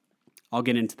 I'll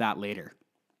get into that later.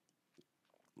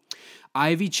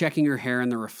 Ivy checking her hair in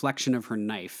the reflection of her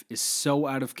knife is so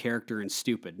out of character and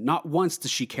stupid. Not once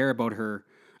does she care about her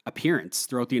appearance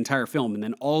throughout the entire film, and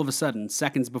then all of a sudden,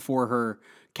 seconds before her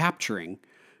capturing,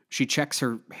 she checks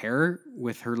her hair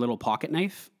with her little pocket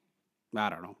knife. I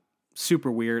don't know. Super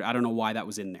weird. I don't know why that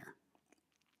was in there.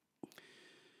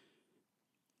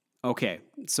 Okay,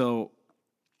 so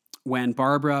when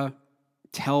Barbara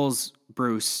tells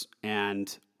Bruce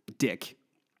and Dick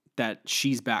that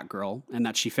she's Batgirl and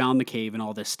that she found the cave and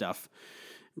all this stuff,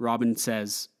 Robin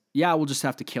says, yeah, we'll just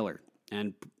have to kill her.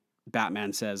 And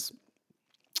Batman says,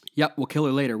 yep, we'll kill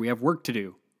her later. We have work to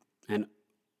do. And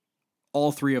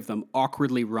all three of them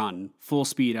awkwardly run full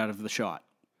speed out of the shot.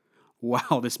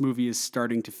 Wow, this movie is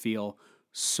starting to feel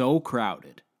so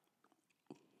crowded.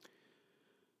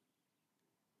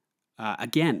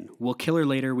 Again, we'll kill her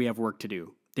later. We have work to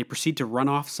do. They proceed to run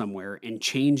off somewhere and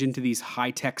change into these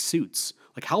high-tech suits.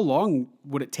 How long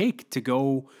would it take to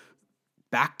go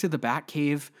back to the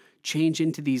Batcave, change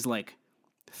into these,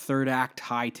 third act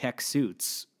high-tech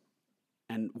suits?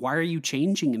 And why are you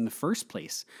changing in the first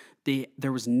place?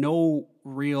 There was no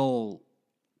real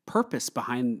purpose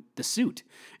behind the suit.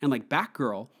 And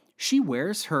Batgirl, she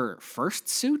wears her first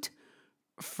suit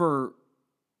for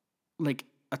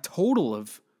a total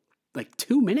of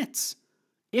 2 minutes,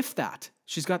 if that.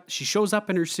 She shows up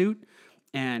in her suit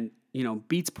and,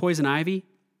 beats Poison Ivy.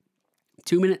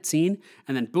 2-minute scene,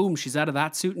 and then boom, she's out of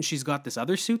that suit and she's got this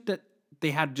other suit that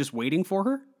they had just waiting for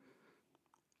her.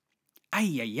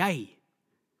 Ay, ay, ay.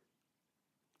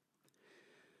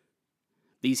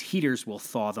 These heaters will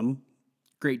thaw them.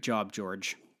 Great job,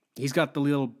 George. He's got the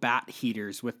little bat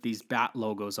heaters with these bat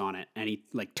logos on it, and he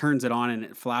turns it on and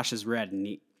it flashes red, and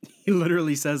he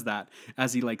literally says that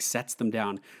as he sets them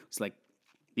down. It's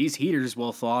these heaters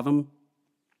will thaw them.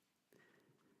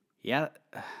 Yeah,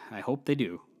 I hope they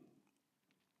do.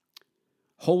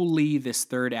 Holy, this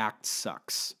third act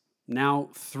sucks. Now,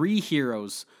 3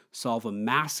 heroes solve a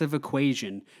massive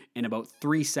equation in about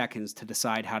 3 seconds to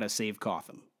decide how to save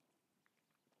Gotham.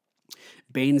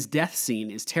 Bane's death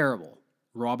scene is terrible.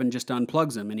 Robin just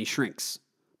unplugs him and he shrinks.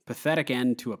 Pathetic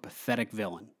end to a pathetic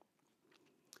villain.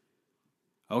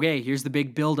 Okay, here's the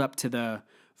big build-up to the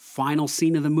final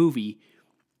scene of the movie.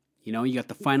 You got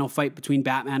the final fight between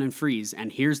Batman and Freeze,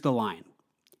 and here's the line.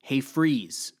 Hey,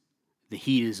 Freeze, the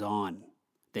heat is on.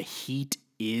 The heat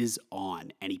is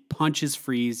on. And he punches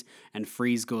Freeze, and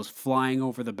Freeze goes flying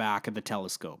over the back of the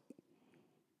telescope.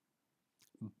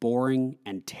 Boring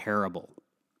and terrible.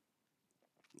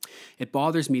 It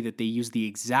bothers me that they use the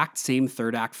exact same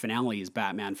third act finale as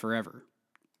Batman Forever,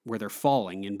 where they're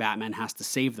falling and Batman has to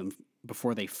save them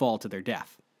before they fall to their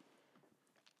death.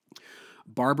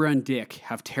 Barbara and Dick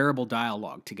have terrible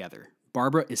dialogue together.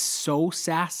 Barbara is so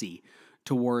sassy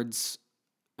towards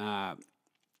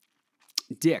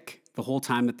Dick the whole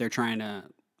time that they're trying to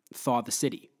thaw the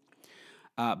city.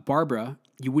 Barbara,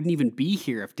 you wouldn't even be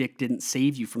here if Dick didn't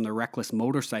save you from the reckless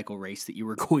motorcycle race that you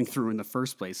were going through in the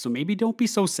first place. So maybe don't be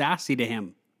so sassy to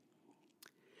him.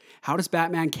 How does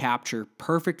Batman capture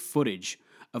perfect footage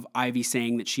of Ivy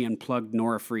saying that she unplugged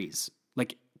Nora Freeze?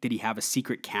 Like, did he have a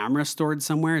secret camera stored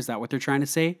somewhere? Is that what they're trying to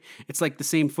say? It's like the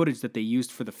same footage that they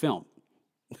used for the film.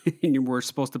 And we're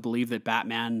supposed to believe that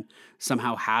Batman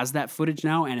somehow has that footage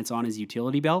now and it's on his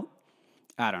utility belt?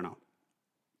 I don't know.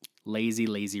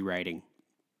 Lazy writing.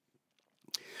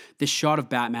 This shot of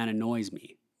Batman annoys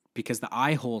me because the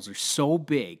eye holes are so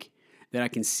big that I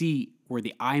can see where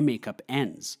the eye makeup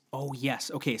ends. Oh yes,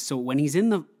 okay. So when he's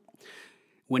in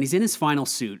his final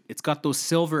suit, it's got those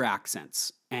silver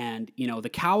accents, and the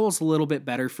cowl's a little bit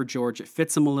better for George. It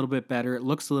fits him a little bit better. It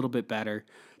looks a little bit better,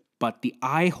 but the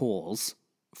eye holes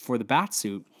for the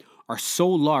Batsuit are so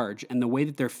large, and the way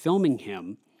that they're filming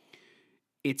him,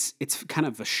 it's kind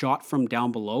of a shot from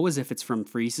down below, as if it's from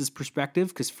Freeze's perspective,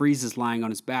 because Freeze is lying on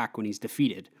his back when he's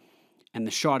defeated. And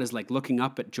the shot is like looking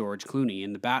up at George Clooney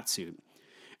in the Batsuit.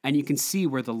 And you can see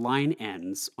where the line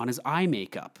ends on his eye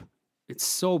makeup. It's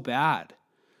so bad.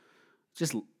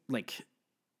 Just like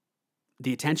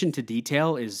the attention to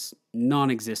detail is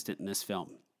non-existent in this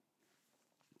film.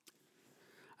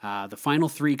 The final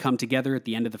three come together at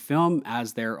the end of the film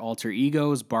as their alter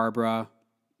egos, Barbara,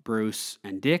 Bruce,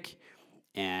 and Dick.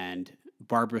 And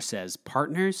Barbara says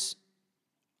partners.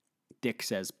 Dick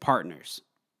says partners.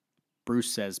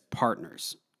 Bruce says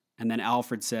partners. And then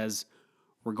Alfred says,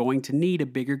 we're going to need a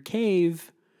bigger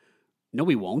cave. No,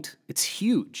 we won't. It's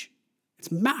huge.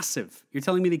 It's massive. You're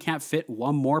telling me they can't fit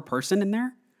one more person in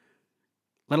there?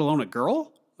 Let alone a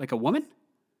girl? Like a woman?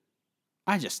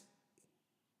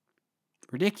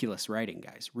 Ridiculous writing,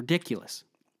 guys. Ridiculous.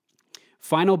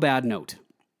 Final bad note.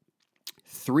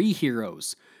 3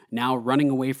 heroes now running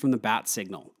away from the bat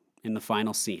signal in the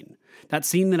final scene. That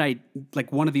scene that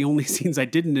one of the only scenes I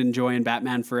didn't enjoy in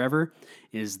Batman Forever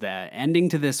is the ending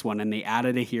to this one, and they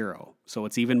added a hero. So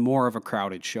it's even more of a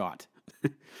crowded shot.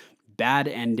 Bad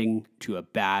ending to a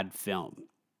bad film.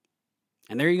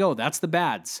 And there you go. That's the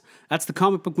bads. That's the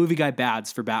comic book movie guy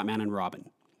bads for Batman and Robin.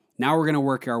 Now we're going to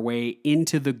work our way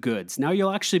into the goods. Now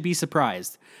you'll actually be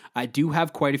surprised. I do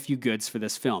have quite a few goods for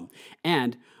this film.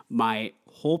 And my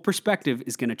whole perspective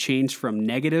is going to change from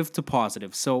negative to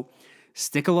positive. So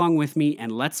stick along with me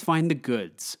and let's find the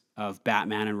goods of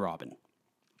Batman and Robin.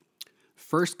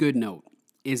 First good note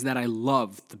is that I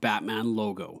love the Batman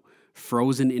logo,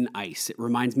 frozen in ice. It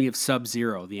reminds me of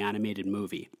Sub-Zero, the animated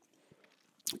movie.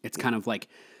 It's kind of like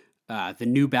the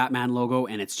new Batman logo,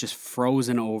 and it's just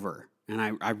frozen over. And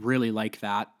I really like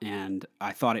that, and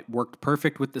I thought it worked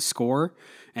perfect with the score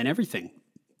and everything.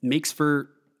 Makes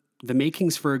for the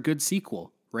makings for a good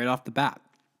sequel right off the bat.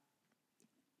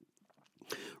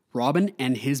 Robin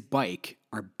and his bike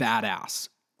are badass.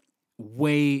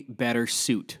 Way better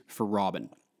suit for Robin.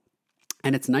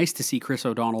 And it's nice to see Chris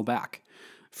O'Donnell back.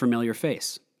 Familiar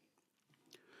face.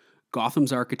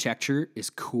 Gotham's architecture is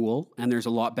cool, and there's a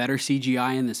lot better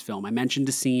CGI in this film. I mentioned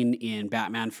a scene in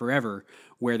Batman Forever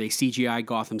where they CGI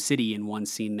Gotham City in one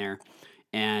scene there,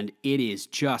 and it is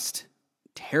just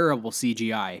terrible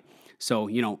CGI. So,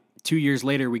 2 years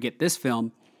later, we get this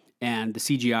film, and the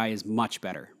CGI is much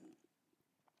better.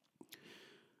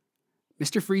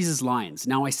 Mr. Freeze's lines.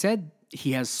 Now, I said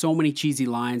he has so many cheesy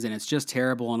lines, and it's just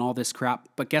terrible and all this crap,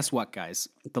 but guess what, guys?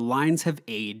 The lines have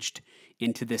aged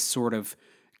into this sort of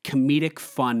comedic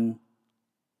fun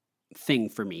thing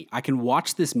for me. I can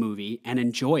watch this movie and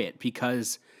enjoy it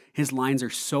because his lines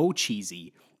are so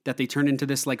cheesy that they turn into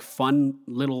this fun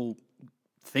little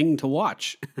thing to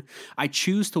watch. I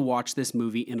choose to watch this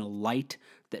movie in a light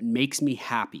that makes me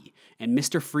happy, and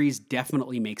Mr. Freeze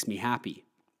definitely makes me happy.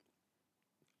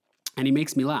 And he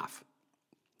makes me laugh.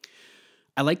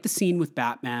 I like the scene with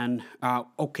Batman.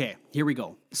 Okay, here we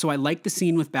go. So I like the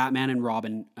scene with Batman and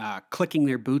Robin clicking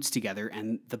their boots together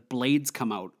and the blades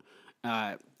come out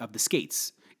of the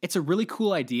skates. It's a really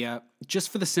cool idea just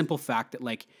for the simple fact that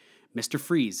Mr.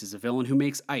 Freeze is a villain who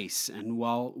makes ice. And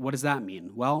well, what does that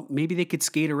mean? Well, maybe they could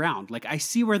skate around. I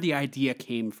see where the idea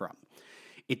came from.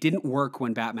 It didn't work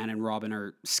when Batman and Robin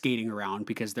are skating around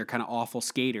because they're kind of awful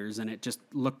skaters and it just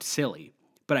looked silly.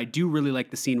 But I do really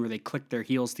like the scene where they click their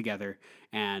heels together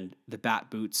and the bat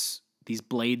boots, these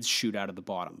blades shoot out of the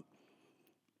bottom.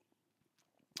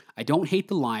 I don't hate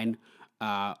the line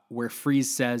where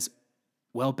Freeze says,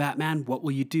 well, Batman, what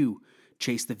will you do?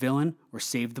 Chase the villain or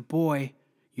save the boy?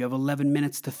 You have 11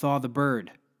 minutes to thaw the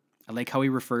bird. I like how he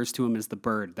refers to him as the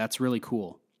bird. That's really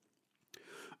cool.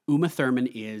 Uma Thurman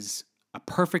is a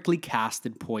perfectly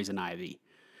casted Poison Ivy.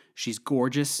 She's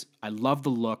gorgeous. I love the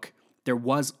look. There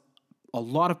was a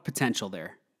lot of potential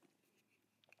there.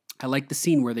 I like the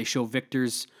scene where they show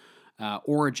Victor's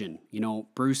origin.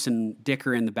 Bruce and Dick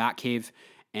are in the Batcave,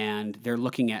 and they're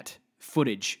looking at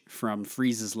footage from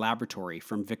Freeze's laboratory,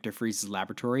 from Victor Freeze's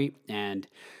laboratory, and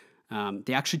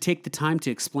they actually take the time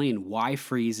to explain why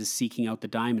Freeze is seeking out the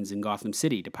diamonds in Gotham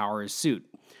City to power his suit.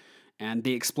 And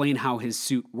they explain how his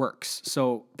suit works.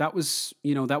 So that was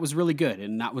really good,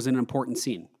 and that was an important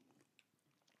scene.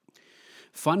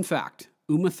 Fun fact,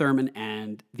 Uma Thurman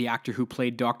and the actor who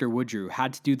played Dr. Woodrue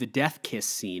had to do the death kiss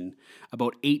scene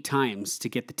about 8 times to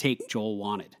get the take Joel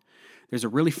wanted. There's a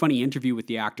really funny interview with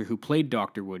the actor who played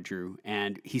Dr. Woodrue,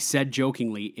 and he said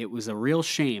jokingly it was a real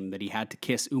shame that he had to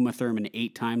kiss Uma Thurman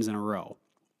 8 times in a row.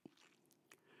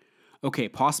 Okay,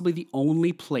 possibly the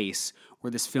only place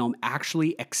where this film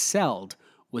actually excelled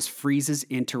was Freeze's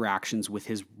interactions with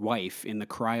his wife in the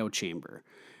cryo chamber.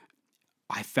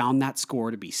 I found that score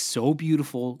to be so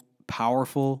beautiful,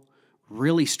 powerful,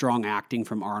 really strong acting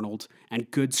from Arnold,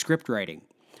 and good script writing.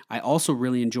 I also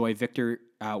really enjoy Victor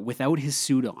without his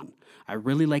suit on. I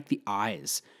really like the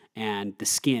eyes and the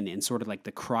skin in sort of like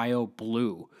the cryo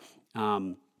blue.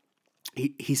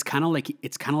 He's kind of like,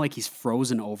 it's kind of like he's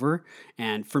frozen over.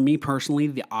 And for me personally,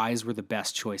 the eyes were the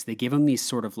best choice. They give him these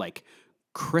sort of like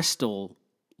crystal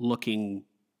looking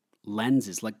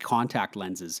lenses, like contact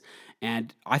lenses.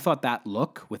 And I thought that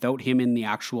look, without him in the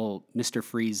actual Mr.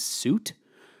 Freeze suit,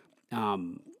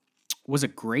 was a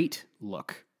great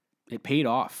look. It paid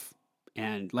off.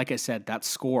 And like I said, that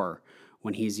score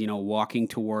when he's, walking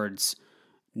towards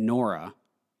Nora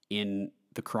in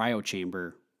the cryo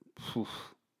chamber,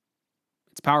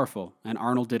 it's powerful. And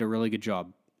Arnold did a really good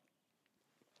job.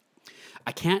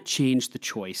 I can't change the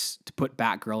choice to put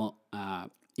Batgirl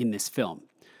in this film.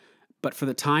 But for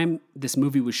the time this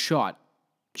movie was shot,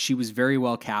 she was very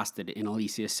well casted in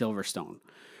Alicia Silverstone.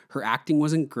 Her acting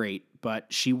wasn't great, but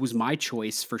she was my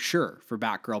choice for sure for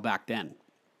Batgirl back then.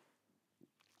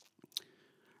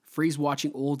 Freeze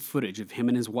watching old footage of him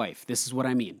and his wife. This is what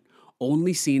I mean.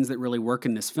 Only scenes that really work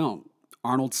in this film.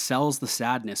 Arnold sells the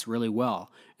sadness really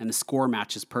well, and the score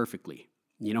matches perfectly.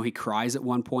 He cries at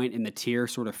one point, and the tear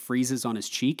sort of freezes on his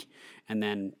cheek, and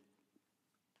then,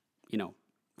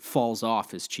 falls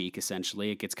off his cheek, essentially.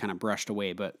 It gets kind of brushed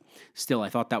away, but still, I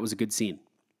thought that was a good scene.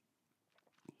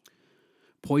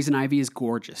 Poison Ivy is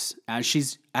gorgeous, as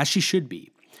she should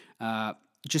be.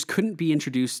 Just could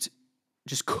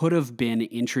have been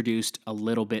introduced a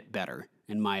little bit better,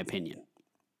 in my opinion.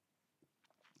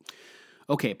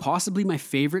 Okay, possibly my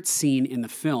favorite scene in the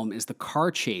film is the car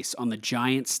chase on the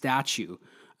giant statue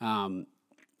on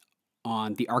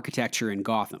the architecture in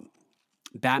Gotham.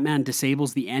 Batman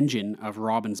disables the engine of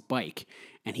Robin's bike,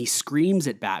 and he screams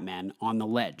at Batman on the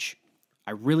ledge.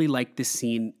 I really like this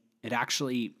scene. It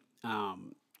actually,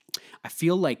 I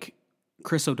feel like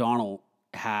Chris O'Donnell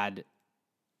had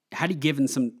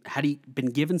he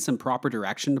been given some proper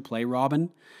direction to play Robin,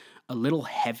 a little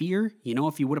heavier,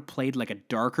 if you would have played like a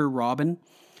darker Robin,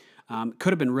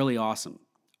 could have been really awesome.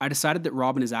 I decided that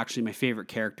Robin is actually my favorite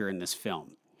character in this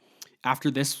film. After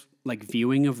this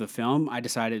viewing of the film, I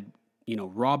decided,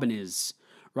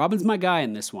 Robin's my guy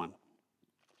in this one.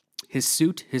 His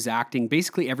suit, his acting,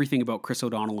 basically everything about Chris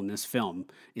O'Donnell in this film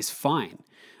is fine.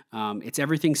 It's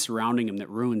everything surrounding him that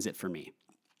ruins it for me.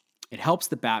 It helps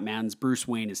that Batman's Bruce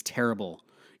Wayne is terrible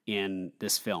in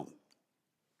this film.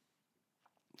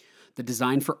 The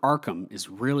design for Arkham is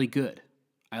really good.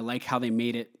 I like how they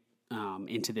made it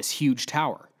into this huge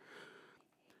tower.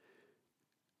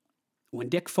 When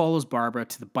Dick follows Barbara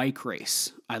to the bike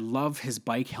race, I love his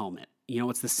bike helmet.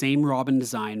 It's the same Robin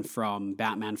design from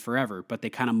Batman Forever, but they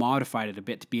kind of modified it a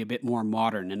bit to be a bit more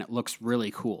modern, and it looks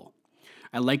really cool.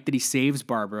 I like that he saves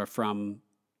Barbara from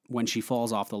when she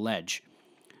falls off the ledge.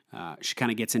 She kind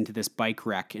of gets into this bike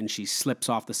wreck, and she slips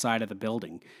off the side of the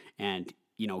building, and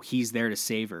he's there to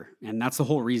save her. And that's the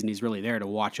whole reason he's really there, to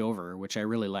watch over her, which I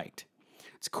really liked.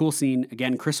 It's a cool scene.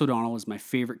 Again, Chris O'Donnell is my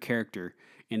favorite character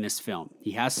in this film.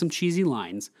 He has some cheesy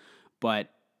lines, but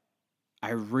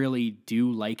I really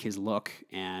do like his look,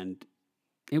 and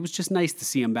it was just nice to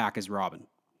see him back as Robin.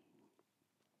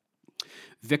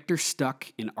 Victor,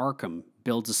 stuck in Arkham,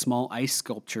 builds a small ice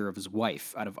sculpture of his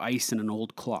wife out of ice and an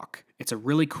old clock. It's a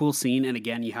really cool scene, and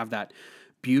again, you have that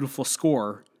beautiful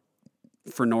score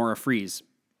for Nora Freeze,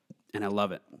 and I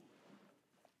love it.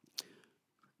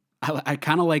 I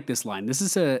kind of like this line. This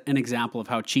is an example of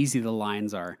how cheesy the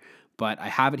lines are, but I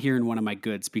have it here in one of my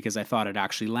goods because I thought it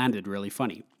actually landed really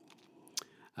funny.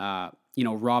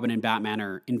 Robin and Batman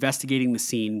are investigating the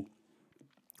scene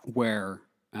where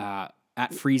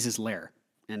at Freeze's lair,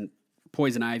 and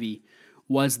Poison Ivy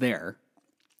was there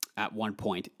at one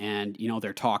point, and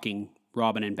they're talking,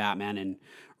 Robin and Batman, and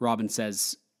Robin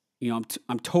says,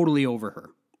 I'm totally over her,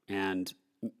 and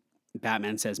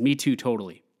Batman says, me too,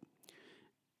 totally.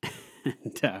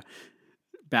 And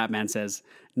Batman says,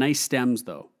 "Nice stems,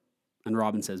 though." And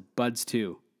Robin says, "Buds,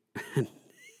 too."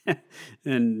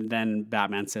 And then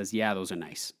Batman says, "Yeah, those are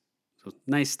nice. So,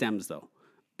 nice stems, though.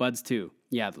 Buds, too.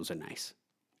 Yeah, those are nice."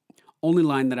 Only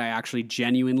line that I actually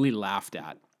genuinely laughed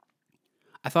at.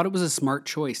 I thought it was a smart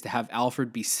choice to have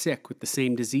Alfred be sick with the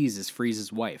same disease as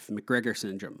Freeze's wife, McGregor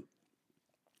syndrome.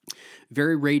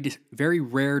 Very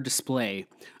rare display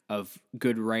of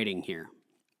good writing here.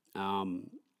 The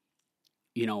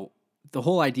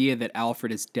whole idea that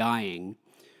Alfred is dying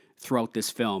throughout this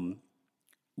film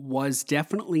was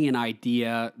definitely an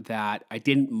idea that I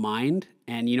didn't mind.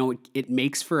 And, it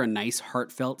makes for a nice,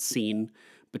 heartfelt scene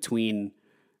between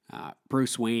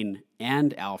Bruce Wayne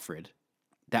and Alfred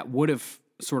that would have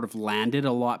sort of landed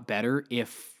a lot better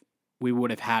if we would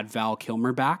have had Val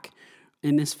Kilmer back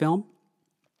in this film.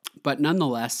 But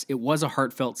nonetheless, it was a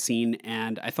heartfelt scene,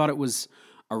 and I thought it was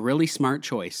a really smart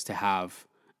choice to have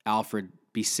Alfred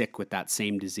be sick with that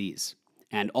same disease.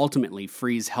 And ultimately,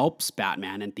 Freeze helps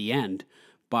Batman at the end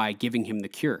by giving him the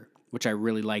cure, which I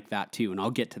really like that too, and I'll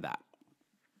get to that.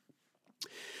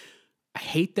 I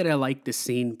hate that I like this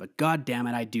scene, but god damn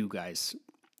it, I do, guys.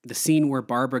 The scene where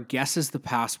Barbara guesses the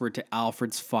password to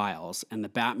Alfred's files and the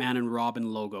Batman and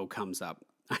Robin logo comes up.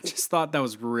 I just thought that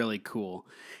was really cool.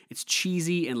 It's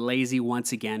cheesy and lazy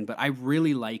once again, but I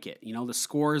really like it. The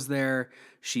score's there.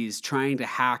 She's trying to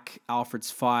hack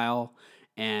Alfred's file,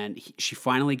 and she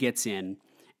finally gets in.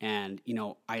 And,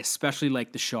 I especially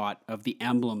like the shot of the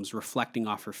emblems reflecting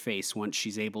off her face once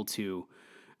she's able to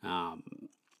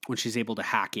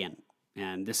hack in.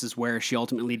 And this is where she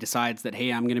ultimately decides that,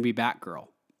 hey, I'm going to be Batgirl.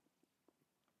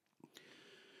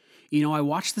 I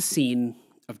watched the scene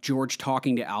of George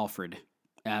talking to Alfred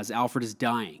as Alfred is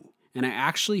dying, and I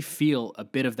actually feel a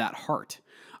bit of that heart.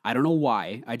 I don't know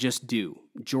why, I just do.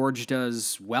 George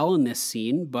does well in this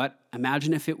scene, but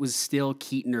imagine if it was still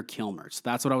Keaton or Kilmer. So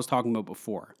that's what I was talking about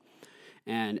before.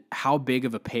 And how big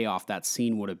of a payoff that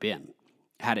scene would have been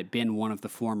had it been one of the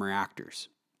former actors.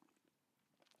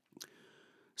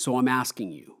 So I'm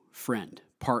asking you, friend,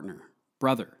 partner,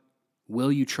 brother,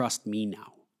 will you trust me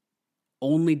now?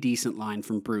 Only decent line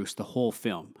from Bruce the whole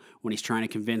film when he's trying to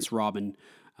convince Robin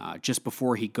just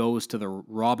before he goes to the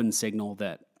Robin signal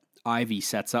that Ivy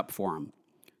sets up for him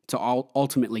to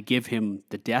ultimately give him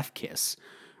the death kiss.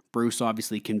 Bruce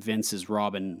obviously convinces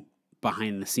Robin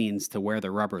behind the scenes to wear the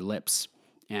rubber lips,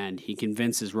 and he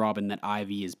convinces Robin that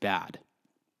Ivy is bad.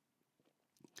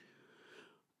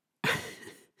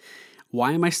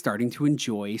 Why am I starting to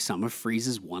enjoy some of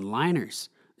Freeze's one-liners?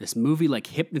 This movie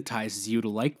hypnotizes you to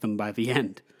like them by the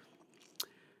end.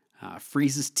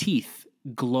 Freeze's teeth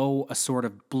glow a sort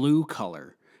of blue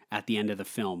color at the end of the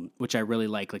film, which I really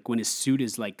like. When his suit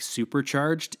is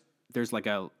supercharged, there's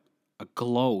a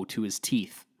glow to his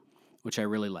teeth, which I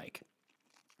really like.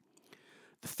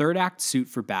 The third act suit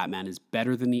for Batman is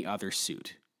better than the other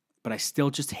suit, but I still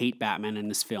just hate Batman in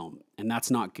this film, and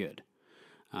that's not good.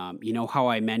 How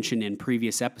I mentioned in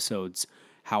previous episodes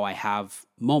how I have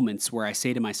moments where I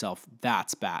say to myself,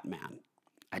 that's Batman.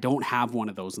 I don't have one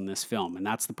of those in this film, and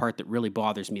that's the part that really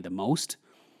bothers me the most.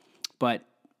 But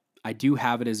I do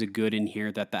have it as a good in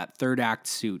here that third act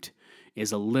suit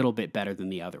is a little bit better than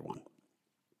the other one.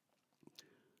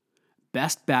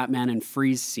 Best Batman and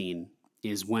Freeze scene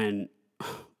is when...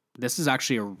 This is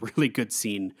actually a really good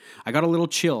scene. I got a little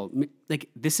chill.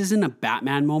 This isn't a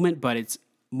Batman moment, but it's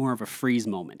more of a Freeze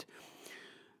moment.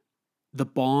 The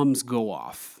bombs go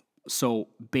off. So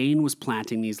Bane was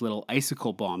planting these little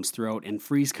icicle bombs throughout, and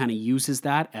Freeze kind of uses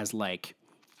that as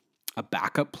a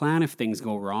backup plan if things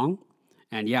go wrong.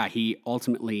 And yeah, he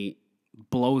ultimately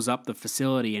blows up the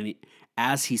facility, and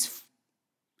as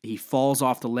he falls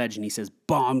off the ledge and he says,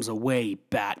 "Bombs away,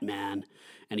 Batman."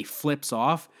 And he flips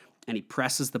off and he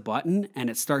presses the button and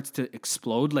it starts to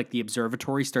explode, the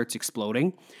observatory starts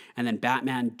exploding. And then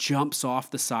Batman jumps off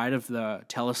the side of the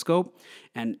telescope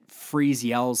and Freeze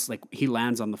yells, he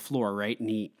lands on the floor, right? And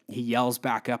he yells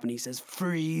back up and he says,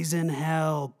 "Freeze in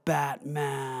hell,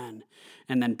 Batman."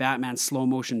 And then Batman slow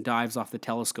motion dives off the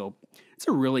telescope. It's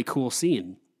a really cool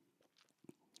scene.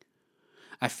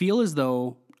 I feel as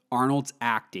though Arnold's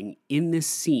acting in this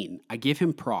scene, I give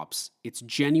him props. It's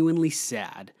genuinely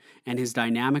sad, and his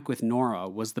dynamic with Nora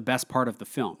was the best part of the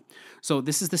film. So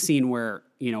this is the scene where,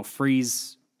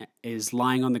 Freeze is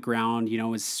lying on the ground,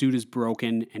 his suit is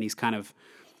broken, and he's kind of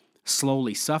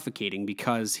slowly suffocating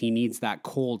because he needs that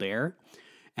cold air.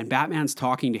 And Batman's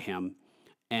talking to him,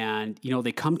 and,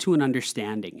 they come to an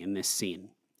understanding in this scene.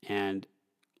 And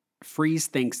Freeze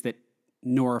thinks that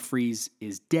Nora Freeze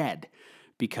is dead,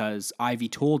 because Ivy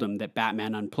told him that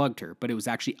Batman unplugged her, but it was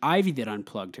actually Ivy that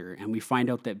unplugged her, and we find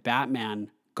out that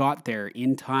Batman got there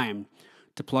in time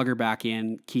to plug her back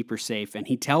in, keep her safe. And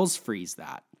he tells Freeze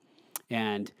that.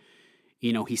 And,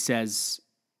 he says,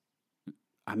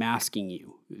 I'm asking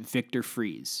you, Victor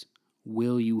Freeze,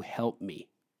 will you help me?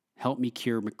 Help me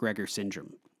cure McGregor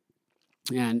syndrome.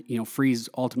 And, Freeze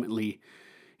ultimately,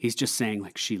 he's just saying,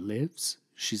 like, she lives,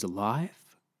 she's alive,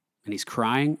 and he's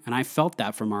crying. And I felt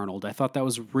that from Arnold. I thought that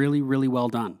was really, really well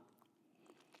done.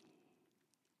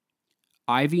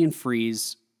 Ivy and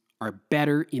Freeze are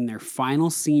better in their final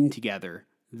scene together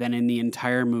than in the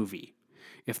entire movie.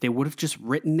 If they would have just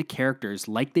written the characters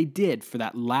like they did for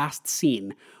that last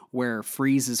scene where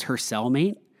Freeze is her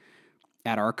cellmate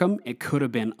at Arkham, it could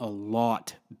have been a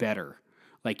lot better.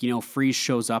 Like, Freeze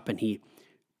shows up and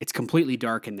it's completely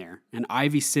dark in there. And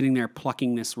Ivy's sitting there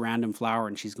plucking this random flower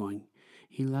and she's going,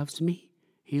 he loves me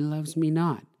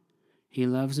not. He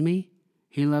loves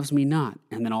me not.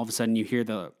 And then all of a sudden you hear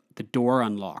the door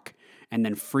unlock. And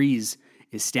then Freeze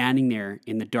is standing there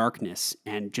in the darkness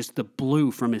and just the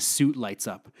blue from his suit lights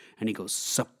up. And he goes,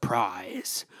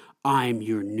 surprise, I'm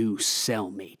your new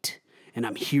cellmate. And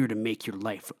I'm here to make your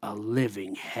life a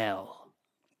living hell.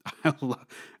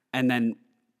 And then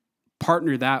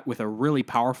partner that with a really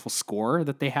powerful score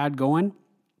that they had going.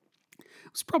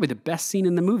 It was probably the best scene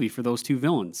in the movie for those two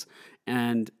villains.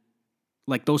 And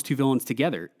like those two villains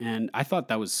together. And I thought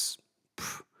that was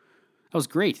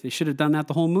great. They should have done that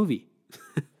the whole movie.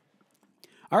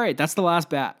 All right, that's the last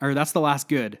that's the last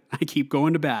good. I keep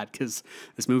going to bad because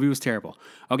this movie was terrible.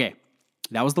 Okay,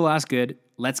 that was the last good.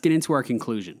 Let's get into our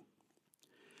conclusion.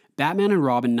 Batman and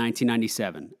Robin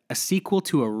 1997, a sequel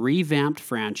to a revamped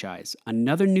franchise,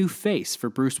 another new face for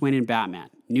Bruce Wayne and Batman,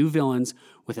 new villains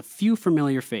with a few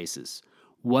familiar faces.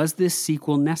 Was this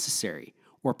sequel necessary,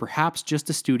 or perhaps just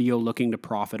a studio looking to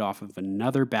profit off of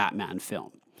another Batman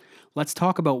film? Let's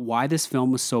talk about why this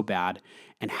film was so bad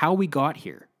and how we got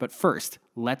here. But first,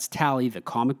 let's tally the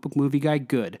comic book movie guy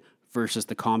good versus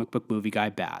the comic book movie guy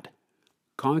bad.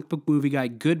 Comic book movie guy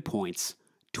good points,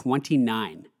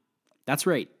 29. That's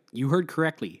right, you heard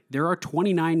correctly. There are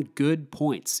 29 good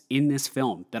points in this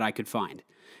film that I could find.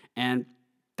 And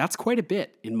that's quite a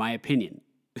bit, in my opinion,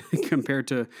 compared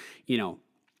to,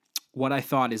 what I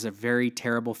thought is a very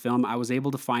terrible film. I was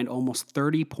able to find almost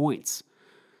 30 points.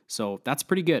 So that's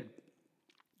pretty good.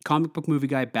 Comic book movie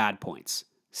guy bad points,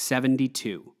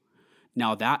 72.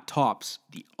 Now that tops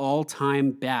the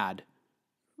all-time bad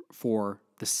for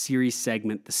the series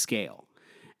segment, The Scale.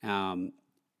 And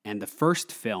the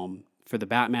first film for the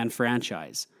Batman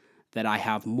franchise that I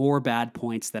have more bad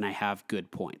points than I have good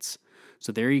points.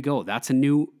 So there you go. That's a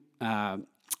new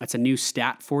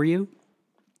stat for you.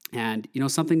 And,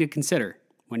 something to consider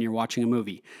when you're watching a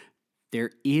movie.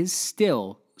 There is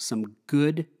still some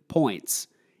good points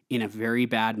in a very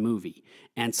bad movie.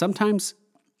 And sometimes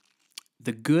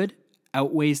the good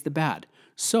outweighs the bad.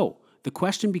 So the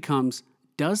question becomes,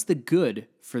 does the good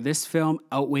for this film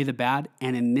outweigh the bad?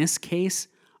 And in this case,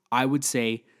 I would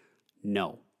say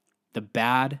no. The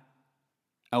bad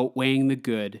outweighing the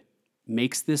good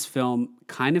makes this film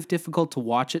kind of difficult to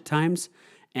watch at times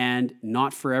and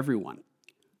not for everyone.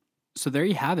 So there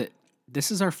you have it.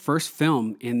 This is our first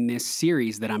film in this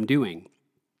series that I'm doing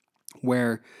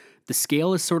where the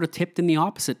scale is sort of tipped in the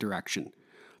opposite direction.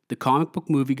 The comic book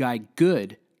movie guy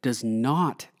good does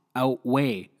not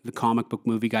outweigh the comic book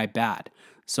movie guy bad.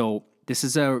 So this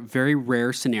is a very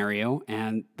rare scenario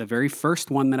and the very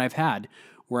first one that I've had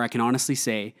where I can honestly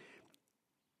say,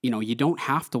 you don't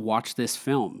have to watch this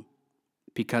film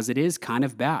because it is kind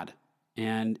of bad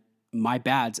and my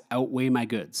bads outweigh my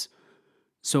goods.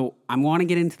 So I want to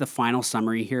get into the final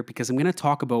summary here because I'm going to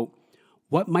talk about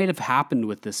what might have happened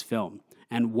with this film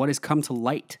and what has come to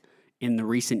light in the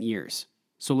recent years.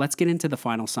 So let's get into the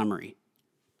final summary.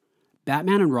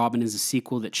 Batman and Robin is a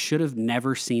sequel that should have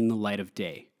never seen the light of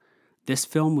day. This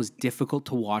film was difficult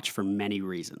to watch for many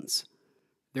reasons.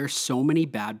 There are so many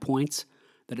bad points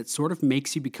that it sort of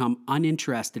makes you become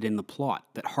uninterested in the plot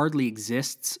that hardly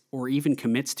exists or even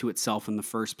commits to itself in the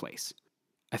first place.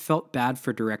 I felt bad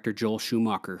for director Joel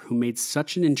Schumacher, who made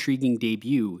such an intriguing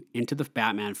debut into the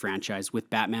Batman franchise with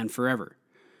Batman Forever.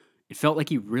 It felt like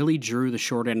he really drew the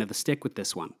short end of the stick with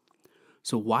this one.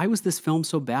 So why was this film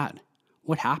so bad?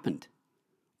 What happened?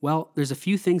 Well, there's a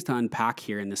few things to unpack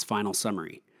here in this final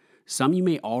summary. Some you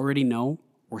may already know,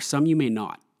 or some you may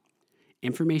not.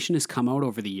 Information has come out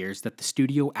over the years that the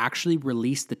studio actually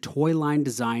released the toy line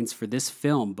designs for this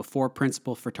film before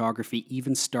principal photography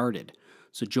even started.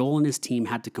 So Joel and his team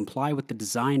had to comply with the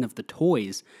design of the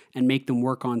toys and make them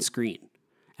work on screen.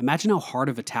 Imagine how hard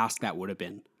of a task that would have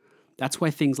been. That's why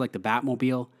things like the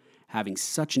Batmobile, having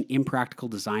such an impractical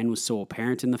design was so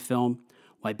apparent in the film,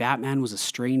 why Batman was a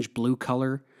strange blue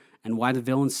color, and why the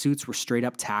villain's suits were straight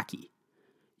up tacky.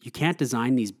 You can't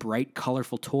design these bright,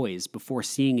 colorful toys before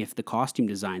seeing if the costume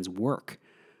designs work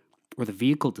or the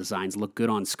vehicle designs look good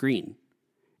on screen.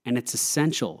 And it's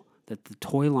essential that the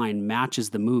toy line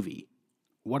matches the movie.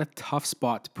 What a tough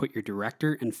spot to put your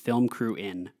director and film crew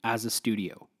in as a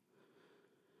studio.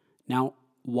 Now,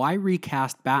 why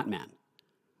recast Batman?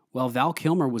 Well, Val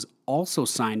Kilmer was also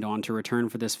signed on to return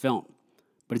for this film,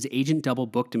 but his agent double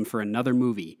booked him for another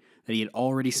movie that he had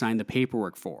already signed the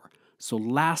paperwork for, so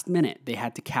last minute they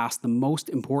had to cast the most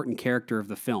important character of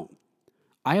the film.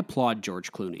 I applaud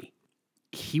George Clooney.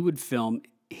 He would film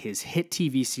his hit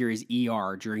TV series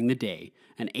ER during the day,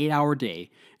 an 8-hour day,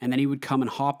 and then he would come and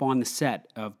hop on the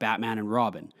set of Batman and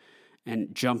Robin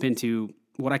and jump into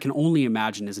what I can only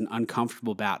imagine is an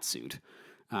uncomfortable batsuit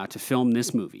to film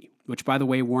this movie, which, by the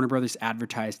way, Warner Brothers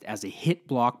advertised as a hit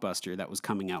blockbuster that was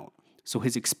coming out. So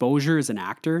his exposure as an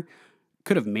actor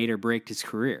could have made or break his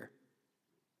career.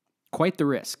 Quite the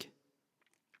risk.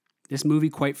 This movie,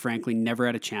 quite frankly, never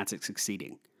had a chance at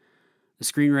succeeding. The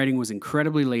screenwriting was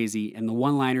incredibly lazy, and the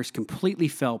one-liners completely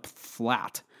fell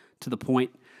flat to the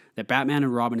point that Batman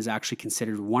and Robin is actually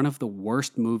considered one of the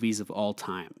worst movies of all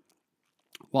time.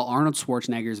 While Arnold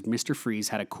Schwarzenegger's Mr. Freeze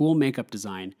had a cool makeup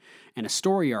design and a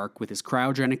story arc with his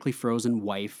cryogenically frozen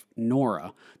wife,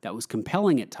 Nora, that was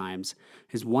compelling at times,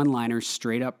 his one-liners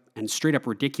straight up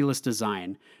ridiculous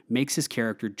design makes his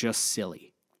character just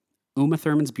silly. Uma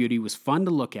Thurman's beauty was fun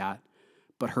to look at,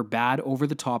 but her bad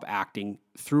over-the-top acting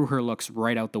threw her looks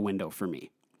right out the window for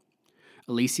me.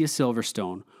 Alicia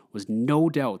Silverstone was no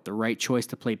doubt the right choice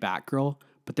to play Batgirl,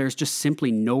 but there's just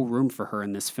simply no room for her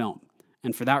in this film.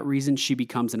 And for that reason, she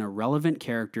becomes an irrelevant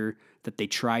character that they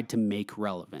tried to make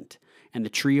relevant, and the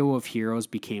trio of heroes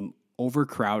became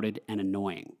overcrowded and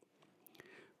annoying.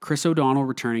 Chris O'Donnell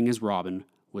returning as Robin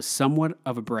was somewhat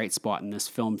of a bright spot in this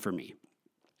film for me.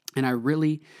 And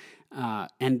really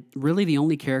the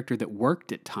only character that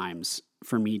worked at times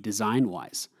for me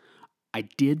design-wise. I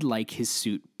did like his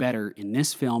suit better in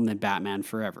this film than Batman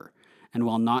Forever, and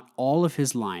while not all of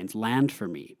his lines land for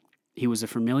me, he was a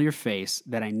familiar face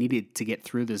that I needed to get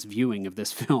through this viewing of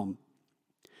this film.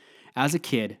 As a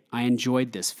kid, I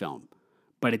enjoyed this film,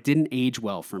 but it didn't age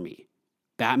well for me.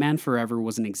 Batman Forever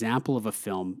was an example of a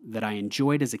film that I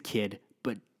enjoyed as a kid,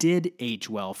 but did age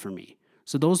well for me.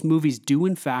 So those movies do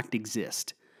in fact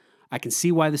exist. I can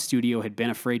see why the studio had been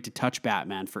afraid to touch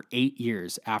Batman for 8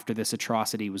 years after this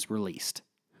atrocity was released.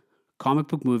 Comic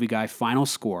Book Movie Guy final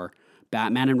score,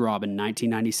 Batman and Robin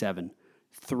 1997,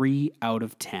 3 out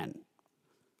of 10.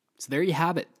 So there you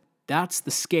have it. That's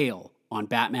the scale on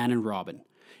Batman and Robin.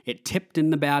 It tipped in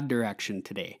the bad direction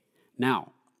today.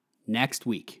 Now, next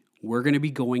week, we're going to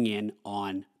be going in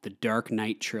on the Dark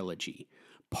Knight trilogy.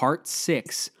 Part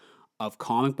 6 of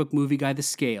Comic Book Movie Guy The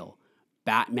Scale,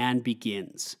 Batman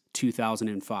Begins,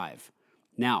 2005.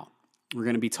 Now, we're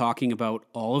going to be talking about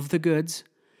all of the goods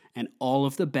and all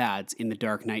of the bads in the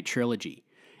Dark Knight trilogy.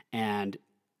 And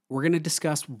we're going to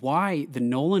discuss why the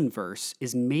Nolanverse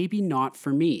is maybe not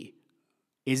for me.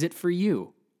 Is it for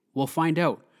you? We'll find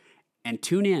out. And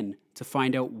tune in to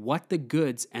find out what the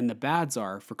goods and the bads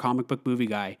are for Comic Book Movie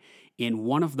Guy in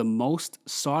one of the most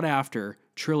sought-after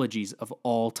trilogies of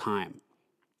all time.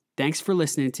 Thanks for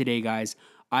listening today, guys.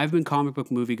 I've been Comic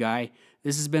Book Movie Guy.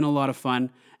 This has been a lot of fun,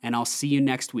 and I'll see you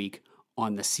next week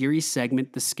on the series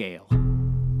segment, The Scale.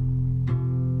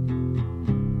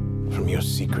 From your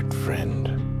secret friend.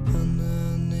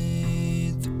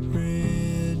 Underneath the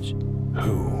bridge.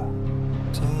 Who?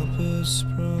 Topper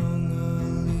sprung a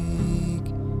leak,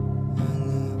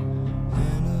 and the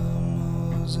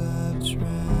animals I've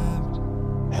trapped.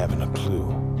 Haven't a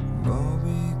clue. All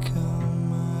become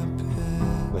my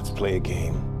pet. Let's play a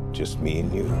game. Just me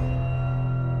and you.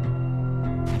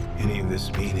 Any of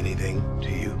this mean anything to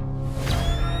you?